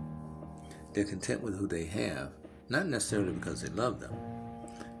 They're content with who they have, not necessarily because they love them.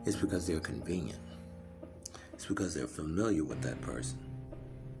 It's because they're convenient. It's because they're familiar with that person.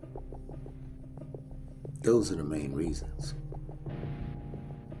 Those are the main reasons.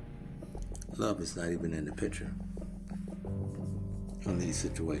 love is not even in the picture in these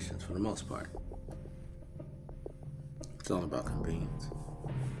situations for the most part. It's all about convenience.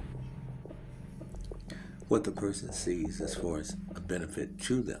 What the person sees as far as a benefit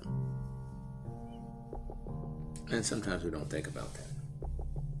to them. And sometimes we don't think about that.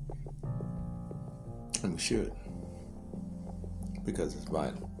 And we should, because it's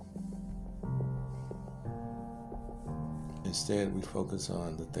vital. Instead, we focus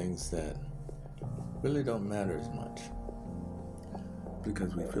on the things that really don't matter as much,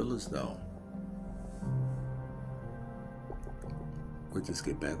 because we feel as though we'll just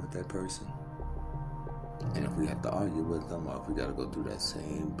get back with that person. And if we have to argue with them, or if we got to go through that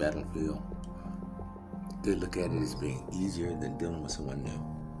same battlefield, they look at it as being easier than dealing with someone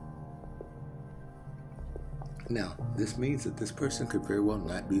new. Now, this means that this person could very well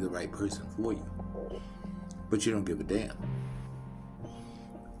not be the right person for you, but you don't give a damn.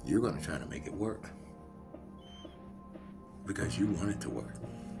 You're going to try to make it work because you want it to work.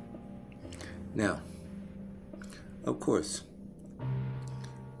 Now, of course,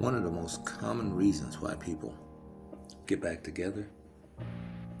 one of the most common reasons why people get back together,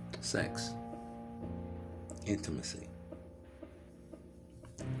 sex, intimacy.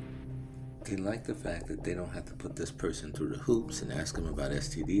 They like the fact that they don't have to put this person through the hoops and ask them about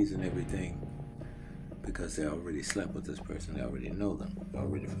STDs and everything, because they already slept with this person, they already know them, they're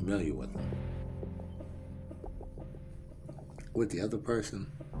already familiar with them. With the other person,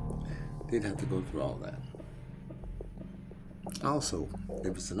 they'd have to go through all that. Also,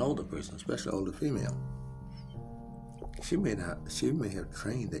 if it's an older person, especially older female, she may have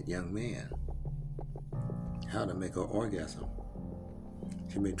trained that young man how to make her orgasm.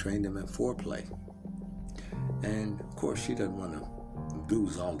 She may train them in foreplay. And of course, she doesn't want to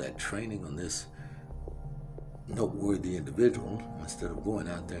lose all that training on this noteworthy individual instead of going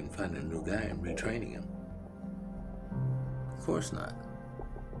out there and finding a new guy and retraining him. Of course not.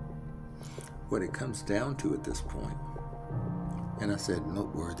 What it comes down to at this point, and I said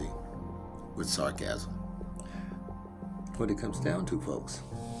noteworthy with sarcasm, what it comes down to, folks,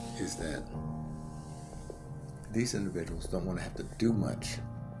 is that these individuals don't want to have to do much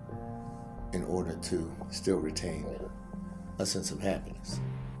in order to still retain a sense of happiness.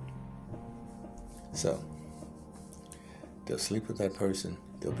 So, they'll sleep with that person,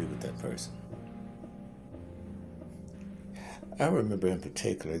 they'll be with that person. I remember in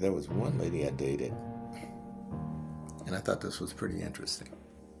particular, there was one lady I dated, and I thought this was pretty interesting.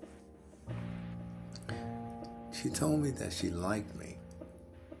 She told me that she liked me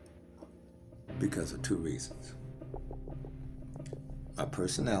because of two reasons. My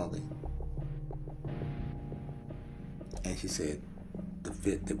personality, and she said the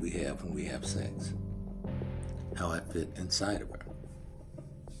fit that we have when we have sex, how I fit inside of her.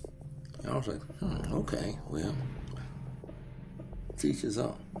 And I was like, okay, well, teach his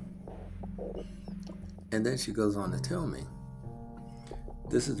own. And then she goes on to tell me,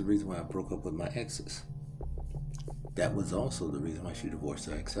 this is the reason why I broke up with my exes. That was also the reason why she divorced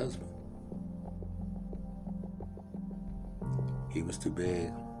her ex-husband. He was too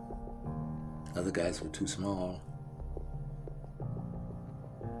big. Other guys were too small.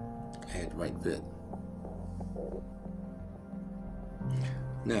 I had the right fit.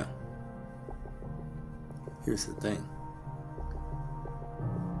 Now, here's the thing.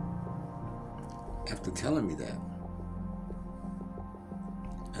 After telling me that,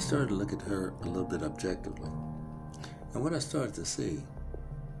 I started to look at her a little bit objectively. And what I started to see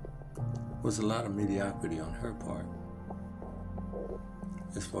was a lot of mediocrity on her part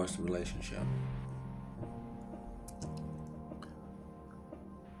as far as the relationship.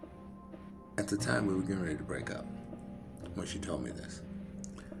 At the time, we were getting ready to break up when she told me this.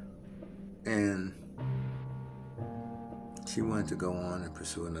 And she wanted to go on and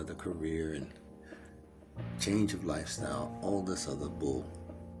pursue another career and change of lifestyle, all this other bull.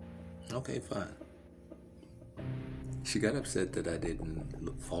 Okay, fine. She got upset that I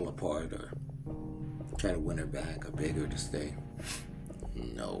didn't fall apart or try to win her back or beg her to stay.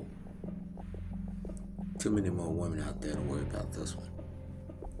 No. Too many more women out there to worry about this one.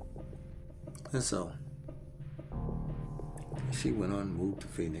 And so, she went on and moved to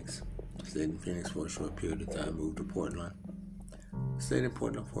Phoenix. Stayed in Phoenix for a short period of time, moved to Portland. Stayed in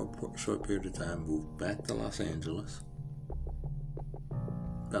Portland for a short period of time, moved back to Los Angeles.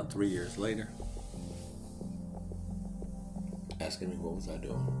 About 3 years later, asking me what was I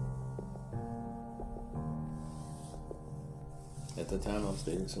doing. At the time, I was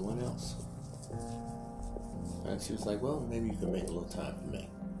dating someone else. And she was like, well, maybe you can make a little time for me.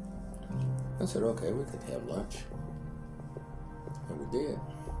 I said, okay, we could have lunch. And we did.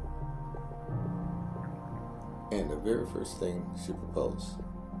 And the very first thing she proposed,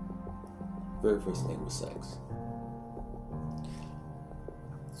 very first thing was sex.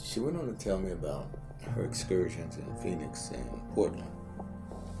 She went on to tell me about her excursions in Phoenix and Portland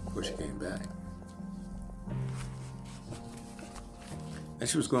before she came back. And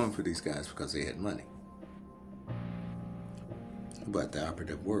she was going for these guys because they had money. But the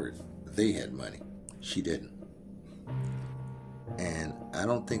operative word, they had money. She didn't. And I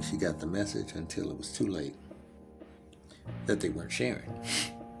don't think she got the message until it was too late that they weren't sharing.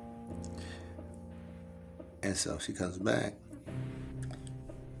 And so she comes back.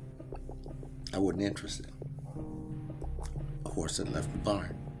 I wasn't interested. A horse had left the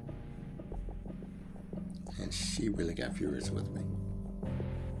barn. And she really got furious with me.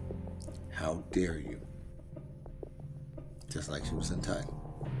 How dare you? Just like she was entitled.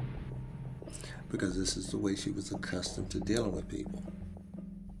 Because this is the way she was accustomed to dealing with people.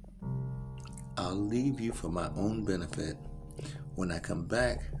 I'll leave you for my own benefit. When I come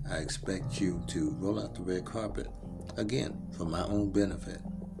back, I expect you to roll out the red carpet. Again, for my own benefit.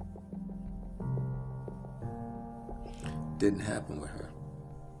 Didn't happen with her.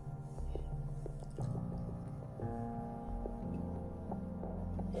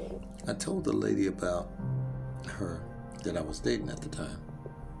 I told the lady about her that I was dating at the time.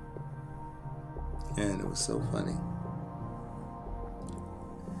 And it was so funny.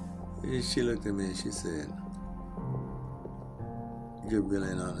 She looked at me and she said, "You're really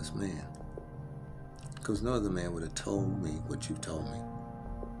an honest man. Because no other man would have told me what you told me.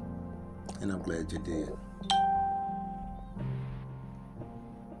 And I'm glad you did."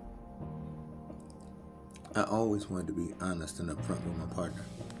 I always wanted to be honest and upfront with my partner.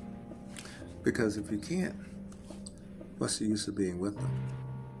 Because if you can't, what's the use of being with them?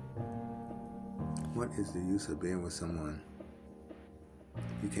 What is the use of being with someone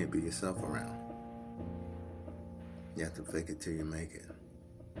you can't be yourself around? You have to fake it till you make it.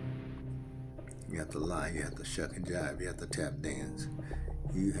 You have to lie, you have to shuck and jive, you have to tap dance.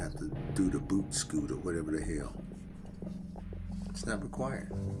 You have to do the boot scoot or whatever the hell. It's not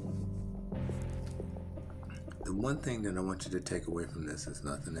required. The one thing that I want you to take away from this is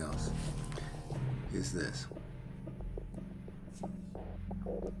nothing else. Is this.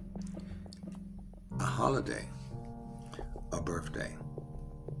 A holiday, a birthday,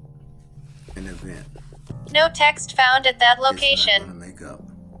 an event. No text found at that location. It's not going to make up.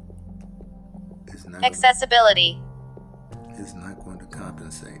 It's not Accessibility. It's not going to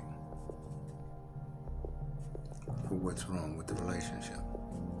compensate for what's wrong with the relationship.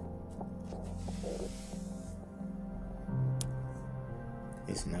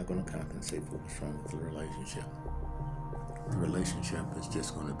 It's not going to compensate for what's wrong with the relationship. The relationship is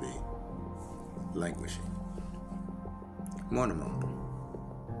just going to be languishing. More in a moment.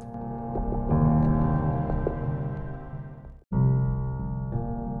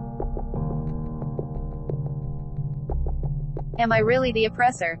 Am I really the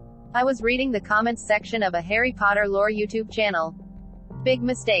oppressor? I was reading the comments section of a Harry Potter lore YouTube channel. Big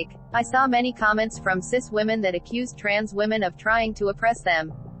mistake. I saw many comments from cis women that accused trans women of trying to oppress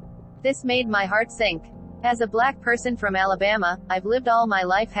them. This made my heart sink. As a black person from Alabama, I've lived all my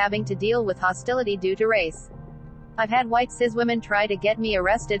life having to deal with hostility due to race. I've had white cis women try to get me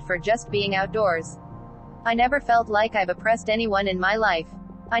arrested for just being outdoors. I never felt like I've oppressed anyone in my life.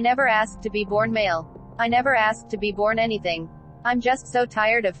 I never asked to be born male. I never asked to be born anything. I'm just so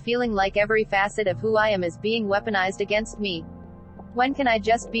tired of feeling like every facet of who I am is being weaponized against me. When can I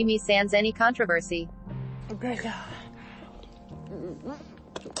just be me sans any controversy?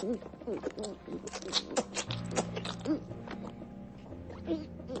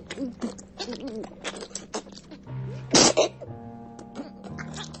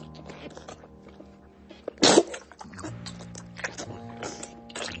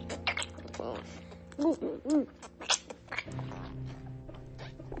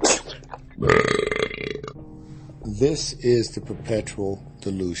 This is the perpetual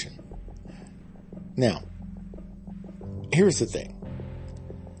delusion. Now, here's the thing.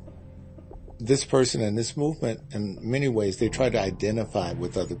 This person and this movement, in many ways, they try to identify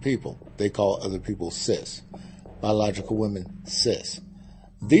with other people. They call other people cis. Biological women, cis.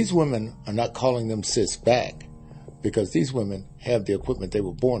 These women are not calling them cis back because these women have the equipment they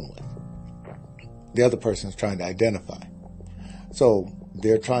were born with. The other person is trying to identify. So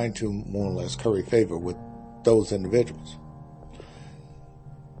they're trying to more or less curry favor with those individuals.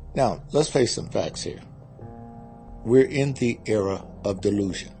 Now, let's face some facts here. We're in the era of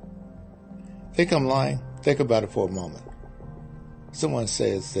delusion. Think I'm lying? Think about it for a moment. Someone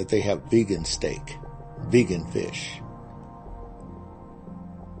says that they have vegan steak, vegan fish.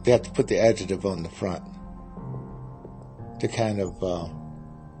 They have to put the adjective on the front. to kind of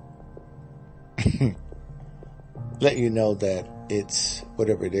let you know that it's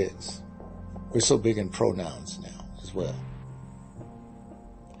whatever it is. We're so big in pronouns now as well.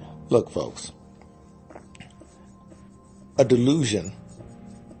 Look, folks, a delusion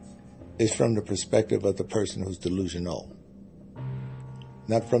is from the perspective of the person who's delusional,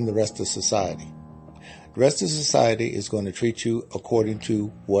 not from the rest of society. The rest of society is going to treat you according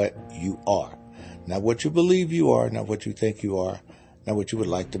to what you are. Not what you believe you are, not what you think you are, not what you would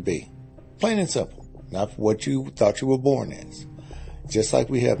like to be. Plain and simple. Not what you thought you were born as. Just like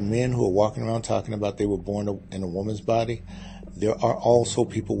we have men who are walking around talking about they were born in a woman's body, there are also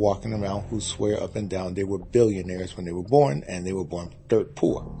people walking around who swear up and down they were billionaires when they were born, and they were born dirt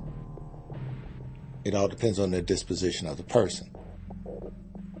poor. It all depends on the disposition of the person.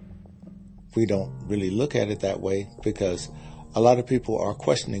 We don't really look at it that way because a lot of people are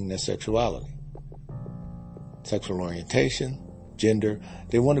questioning their sexuality, sexual orientation, gender.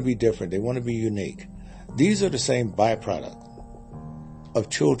 They want to be different. They want to be unique. These are the same byproduct of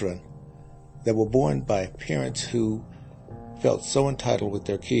children that were born by parents who felt so entitled with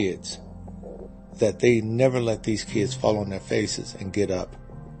their kids that they never let these kids fall on their faces and get up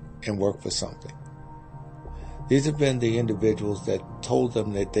and work for something. These have been the individuals that told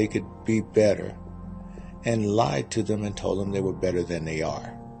them that they could be better and lied to them and told them they were better than they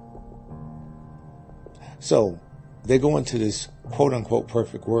are. So they go into this quote-unquote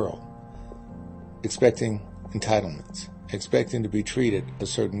perfect world expecting entitlements, expecting to be treated a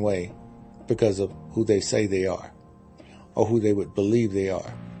certain way because of who they say they are or who they would believe they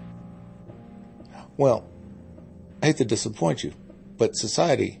are. Well, I hate to disappoint you, but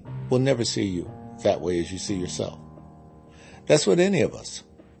society will never see you that way as you see yourself. That's what any of us.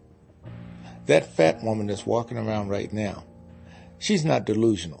 That fat woman that's walking around right now, she's not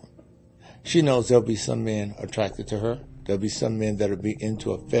delusional. She knows there'll be some men attracted to her. There'll be some men that'll be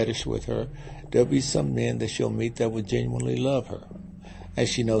into a fetish with her. There'll be some men that she'll meet that will genuinely love her. And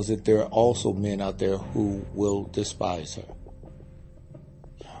she knows that there are also men out there who will despise her.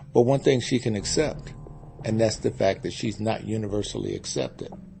 But one thing she can accept, and that's the fact that she's not universally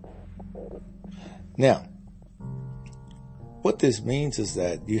accepted. Now, what this means is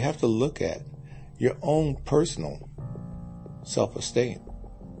that you have to look at your own personal self-esteem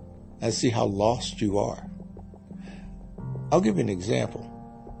and see how lost you are. I'll give you an example.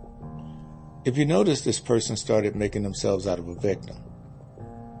 If you notice, this person started making themselves out of a victim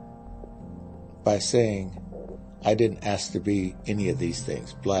by saying, I didn't ask to be any of these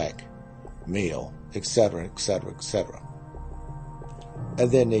things, black, male, etc., etc., etc. And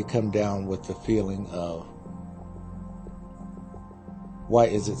then they come down with the feeling of, why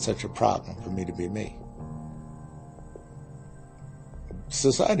is it such a problem for me to be me?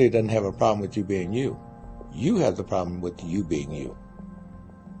 Society doesn't have a problem with you being you. You have the problem with you being you.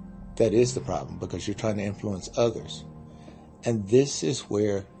 That is the problem, because you're trying to influence others. And this is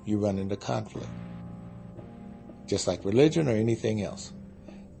where you run into conflict. Just like religion or anything else.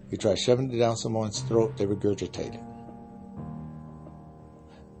 You try shoving it down someone's throat, they regurgitate it.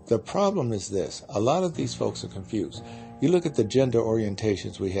 The problem is this. A lot of these folks are confused. You look at the gender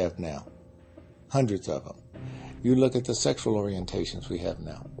orientations we have now. Hundreds of them. You look at the sexual orientations we have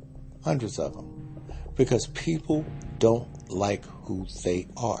now. Hundreds of them. Because people don't like who they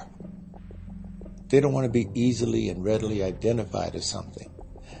are. They don't want to be easily and readily identified as something.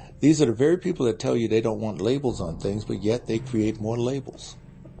 These are the very people that tell you they don't want labels on things, but yet they create more labels.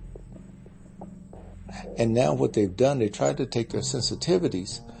 And now what they've done, they tried to take their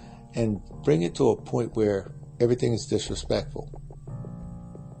sensitivities and bring it to a point where everything is disrespectful.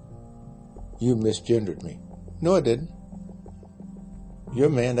 You misgendered me. No, I didn't. You're a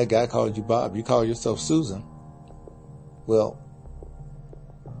man, that guy called you Bob. You call yourself Susan. Well,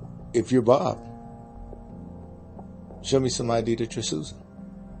 if you're Bob, show me some ID that you're Susan.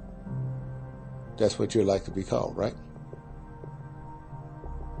 That's what you'd like to be called, right?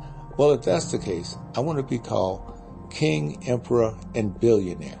 Well, if that's the case, I want to be called King, Emperor, and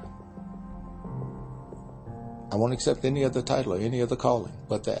Billionaire. I won't accept any other title or any other calling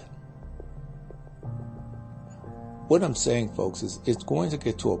but that. What I'm saying, folks, is it's going to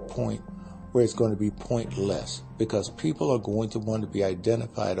get to a point where it's going to be pointless, because people are going to want to be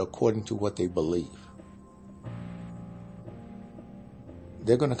identified according to what they believe.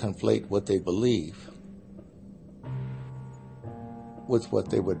 They're going to conflate what they believe with what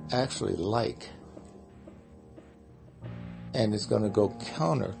they would actually like. And it's going to go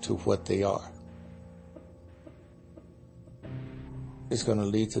counter to what they are. It's going to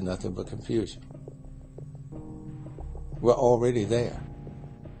lead to nothing but confusion. We're already there.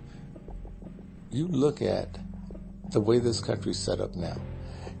 You look at the way this country's set up now.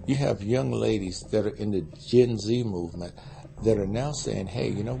 You have young ladies that are in the Gen Z movement that are now saying, hey,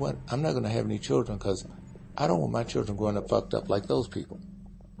 you know what? I'm not going to have any children because I don't want my children growing up fucked up like those people.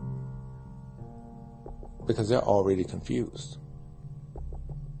 Because they're already confused.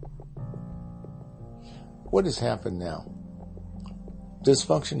 What has happened now?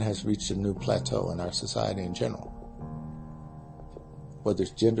 Dysfunction has reached a new plateau in our society in general. Whether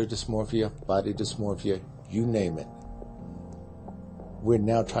it's gender dysmorphia, body dysmorphia, you name it. We're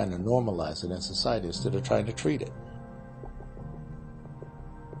now trying to normalize it in society instead of trying to treat it.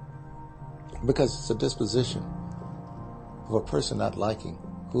 Because it's a disposition of a person not liking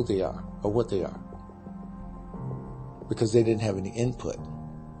who they are or what they are. Because they didn't have any input.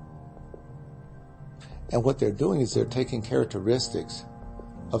 And what they're doing is they're taking characteristics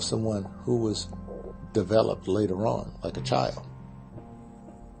of someone who was developed later on, like a child.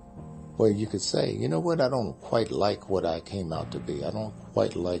 Where you could say, you know what, I don't quite like what I came out to be. I don't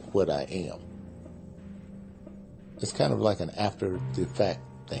quite like what I am. It's kind of like an after the fact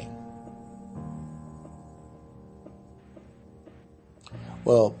thing.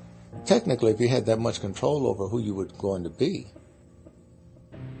 Well, technically, if you had that much control over who you were going to be,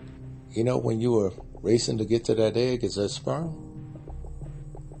 you know, when you were racing to get to that egg, is that sperm?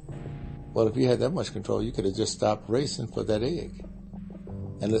 Well, if you had that much control, you could have just stopped racing for that egg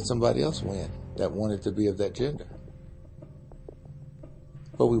and let somebody else win that wanted to be of that gender.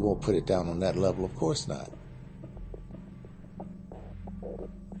 But we won't put it down on that level, of course not.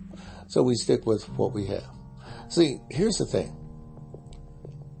 So we stick with what we have. See, here's the thing.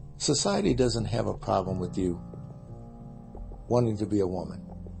 Society doesn't have a problem with you wanting to be a woman,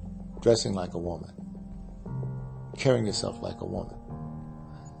 dressing like a woman, carrying yourself like a woman.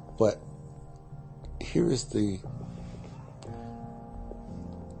 But here is the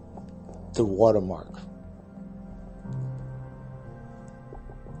watermark.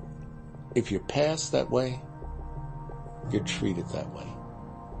 If you're passed that way, you're treated that way.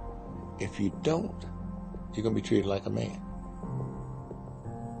 If you don't, you're going to be treated like a man.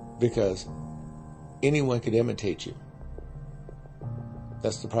 Because anyone could imitate you.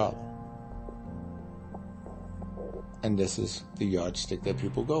 That's the problem. And this is the yardstick that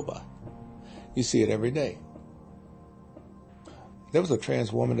people go by. You see it every day. There was a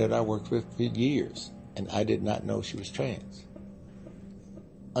trans woman that I worked with for years, and I did not know she was trans.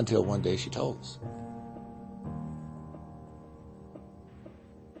 Until one day she told us.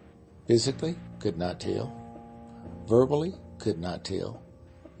 Physically, could not tell. Verbally, could not tell.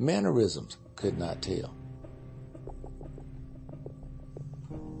 Mannerisms, could not tell.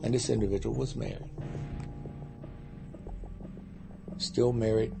 And this individual was married. Still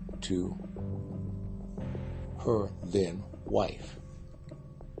married to her then wife.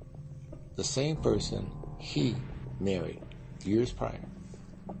 The same person he married years prior.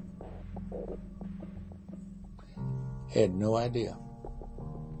 Had no idea.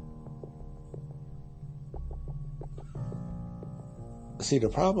 See, the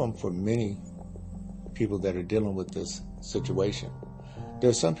problem for many people that are dealing with this situation, there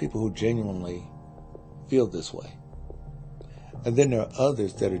are some people who genuinely feel this way. And then there are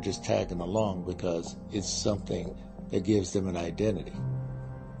others that are just tagging along because it's something that gives them an identity.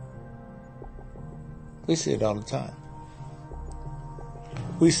 We see it all the time.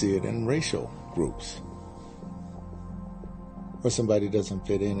 We see it in racial groups. Where somebody doesn't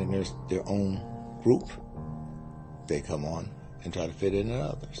fit in their own group, they come on and try to fit in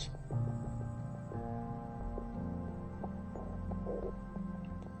others.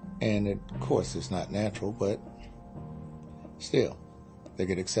 And of course it's not natural, but still, they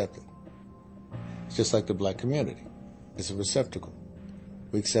get accepted. It's just like the black community. It's a receptacle.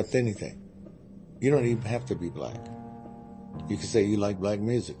 We accept anything. You don't even have to be black. You can say you like black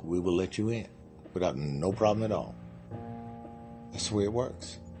music. We will let you in without no problem at all. That's the way it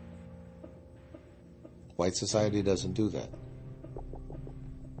works. White society doesn't do that.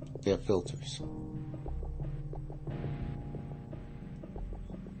 They have filters.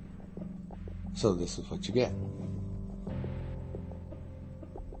 So this is what you get.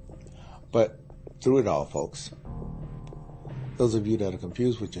 But through it all, folks, those of you that are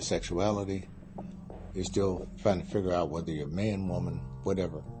confused with your sexuality, you're still trying to figure out whether you're man, woman,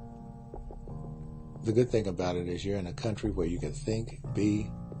 whatever. The good thing about it is you're in a country where you can think, be,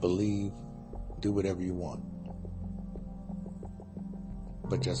 believe, do whatever you want.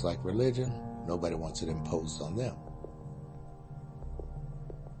 But just like religion, nobody wants it imposed on them.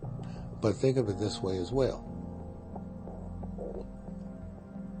 But think of it this way as well.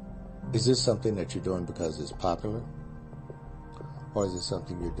 Is this something that you're doing because it's popular? Or is it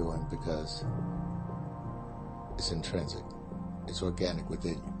something you're doing because It's intrinsic. It's organic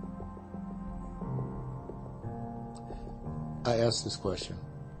within you. I ask this question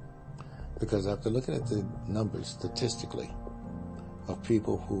because after looking at the numbers statistically of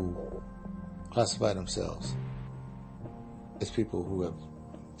people who classify themselves as people who have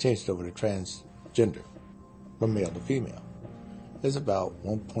changed over to transgender from male to female, there's about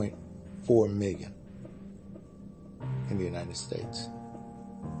 1.4 million in the United States.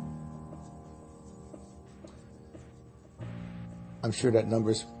 I'm sure that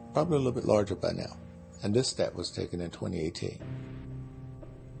number is probably a little bit larger by now. And this stat was taken in 2018.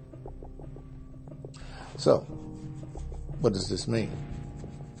 So, what does this mean?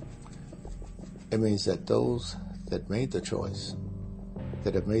 It means that those that made the choice,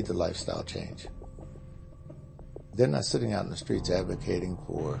 that have made the lifestyle change, they're not sitting out in the streets advocating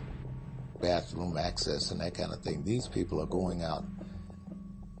for bathroom access and that kind of thing. These people are going out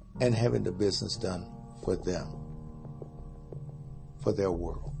and having the business done for them, for their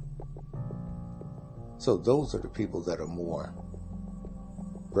world. So those are the people that are more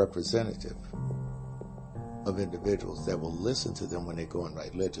representative of individuals that will listen to them when they go and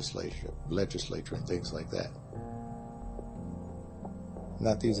write legislature and things like that.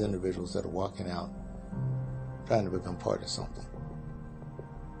 Not these individuals that are walking out trying to become part of something.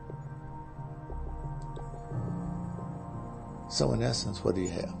 So in essence, what do you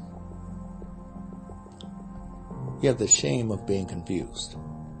have? You have the shame of being confused.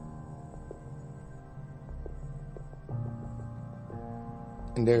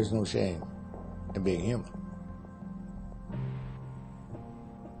 And there's no shame in being human.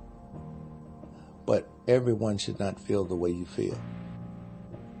 But everyone should not feel the way you feel.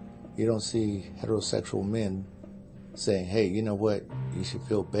 You don't see heterosexual men saying, hey, you know what, you should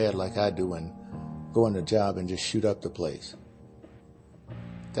feel bad like I do and go on the job and just shoot up the place.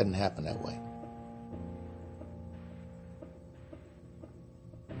 Doesn't happen that way.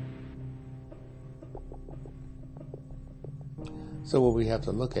 So what we have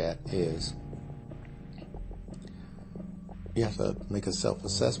to look at is you have to make a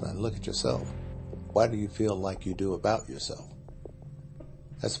self-assessment and look at yourself. Why do you feel like you do about yourself?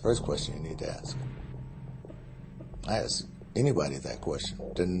 That's the first question you need to ask. I ask anybody that question.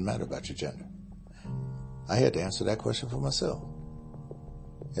 Doesn't matter about your gender. I had to answer that question for myself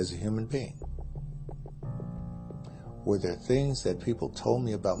as a human being. Were there things that people told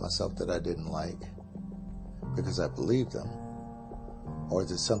me about myself that I didn't like because I believed them? Or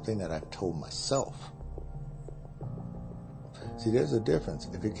is it something that I've told myself? See, there's a difference.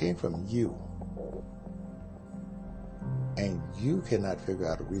 If it came from you, and you cannot figure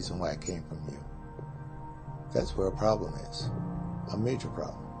out a reason why it came from you, that's where a problem is. A major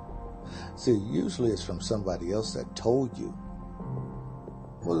problem. See, usually it's from somebody else that told you.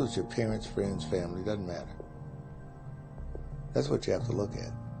 Whether it's your parents, friends, family, doesn't matter. That's what you have to look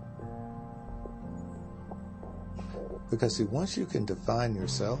at. Because see, once you can define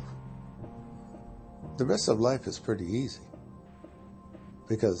yourself, the rest of life is pretty easy.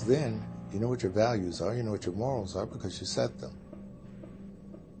 Because then you know what your values are, you know what your morals are because you set them.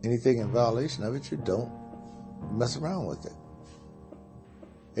 Anything in violation of it, you don't mess around with it.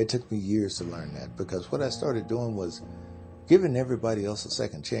 It took me years to learn that because what I started doing was giving everybody else a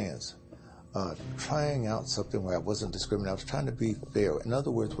second chance. Trying out something where I wasn't discriminating. I was trying to be fair. In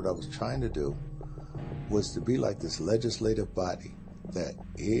other words, what I was trying to do was to be like this legislative body that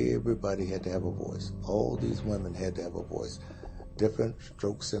everybody had to have a voice. All these women had to have a voice. Different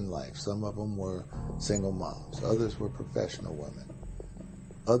strokes in life. Some of them were single moms. Others were professional women.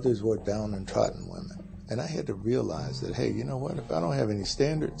 Others were down and trodden women. And I had to realize that, hey, you know what? If I don't have any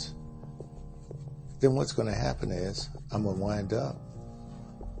standards, then what's going to happen is I'm going to wind up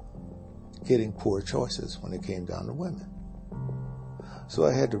getting poor choices when it came down to women. So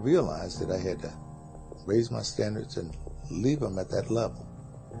I had to realize that I had to raise my standards and leave them at that level.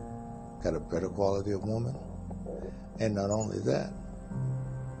 Got a better quality of woman. And not only that,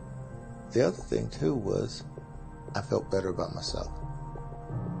 the other thing too was I felt better about myself.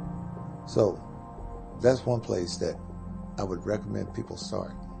 So that's one place that I would recommend people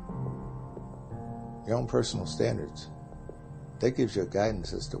start. Your own personal standards. That gives you a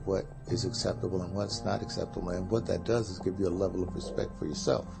guidance as to what is acceptable and what's not acceptable. And what that does is give you a level of respect for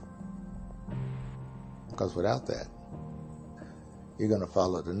yourself. Because without that, you're going to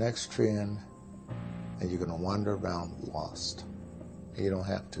follow the next trend and you're going to wander around lost. And you don't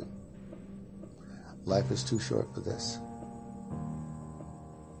have to. Life is too short for this.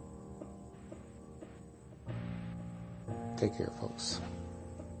 Take care, folks.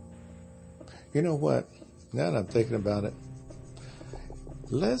 You know what? Now that I'm thinking about it,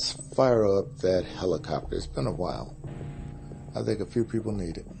 Let's fire up that helicopter. It's been a while. I think a few people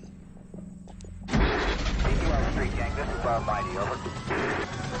need it. CPR Street Gang, this is Bob Mighty, over.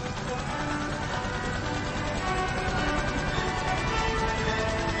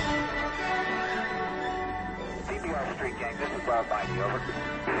 CPR Street Gang, this is Bob Mighty, over.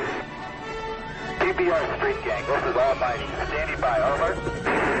 CPR Street Gang, this is Almighty, standing by, over.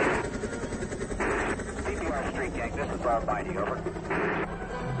 CPR Street Gang, this is Almighty, over.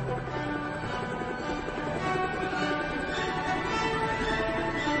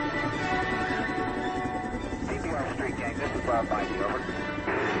 CPR Street Gang, this is Almighty, over.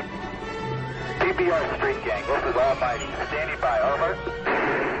 CPR Street Gang, this is Almighty, standing by, over.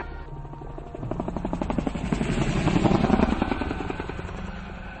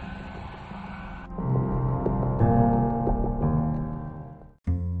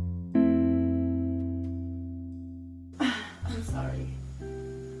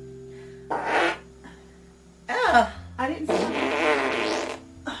 I didn't stop.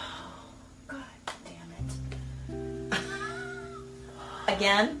 Oh, God damn it.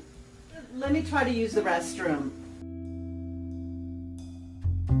 Again? Let me try to use the restroom.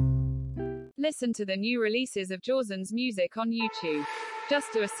 Listen to the new releases of Jawson's music on YouTube.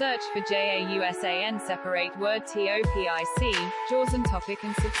 Just do a search for JAUSAN separate word TOPIC, Jawson topic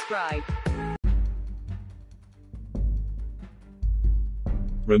and subscribe.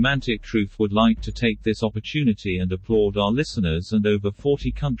 Romantic Truth would like to take this opportunity and applaud our listeners and over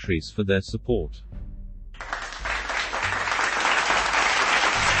 40 countries for their support.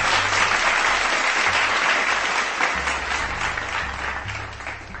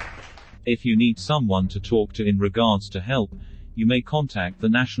 If you need someone to talk to in regards to help, you may contact the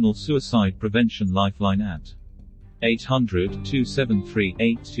National Suicide Prevention Lifeline at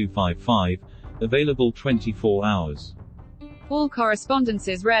 800-273-8255, available 24 hours. All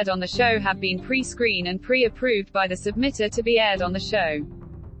correspondences read on the show have been pre-screened and pre-approved by the submitter to be aired on the show.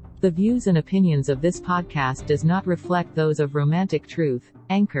 The views and opinions of this podcast does not reflect those of Romantic Truth,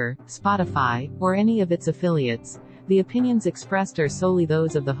 Anchor, Spotify, or any of its affiliates. The opinions expressed are solely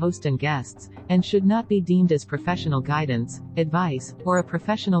those of the host and guests, and should not be deemed as professional guidance, advice, or a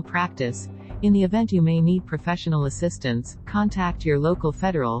professional practice. In the event you may need professional assistance, contact your local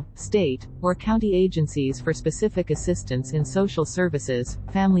federal, state, or county agencies for specific assistance in social services,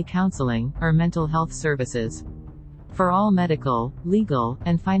 family counseling, or mental health services. For all medical, legal,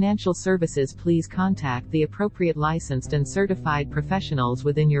 and financial services, please contact the appropriate licensed and certified professionals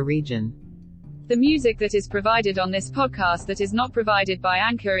within your region. The music that is provided on this podcast that is not provided by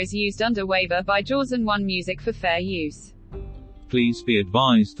Anchor is used under waiver by Jawson One Music for fair use. Please be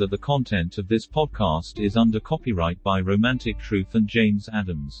advised that the content of this podcast is under copyright by Romantic Truth and James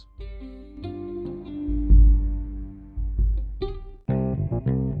Adams.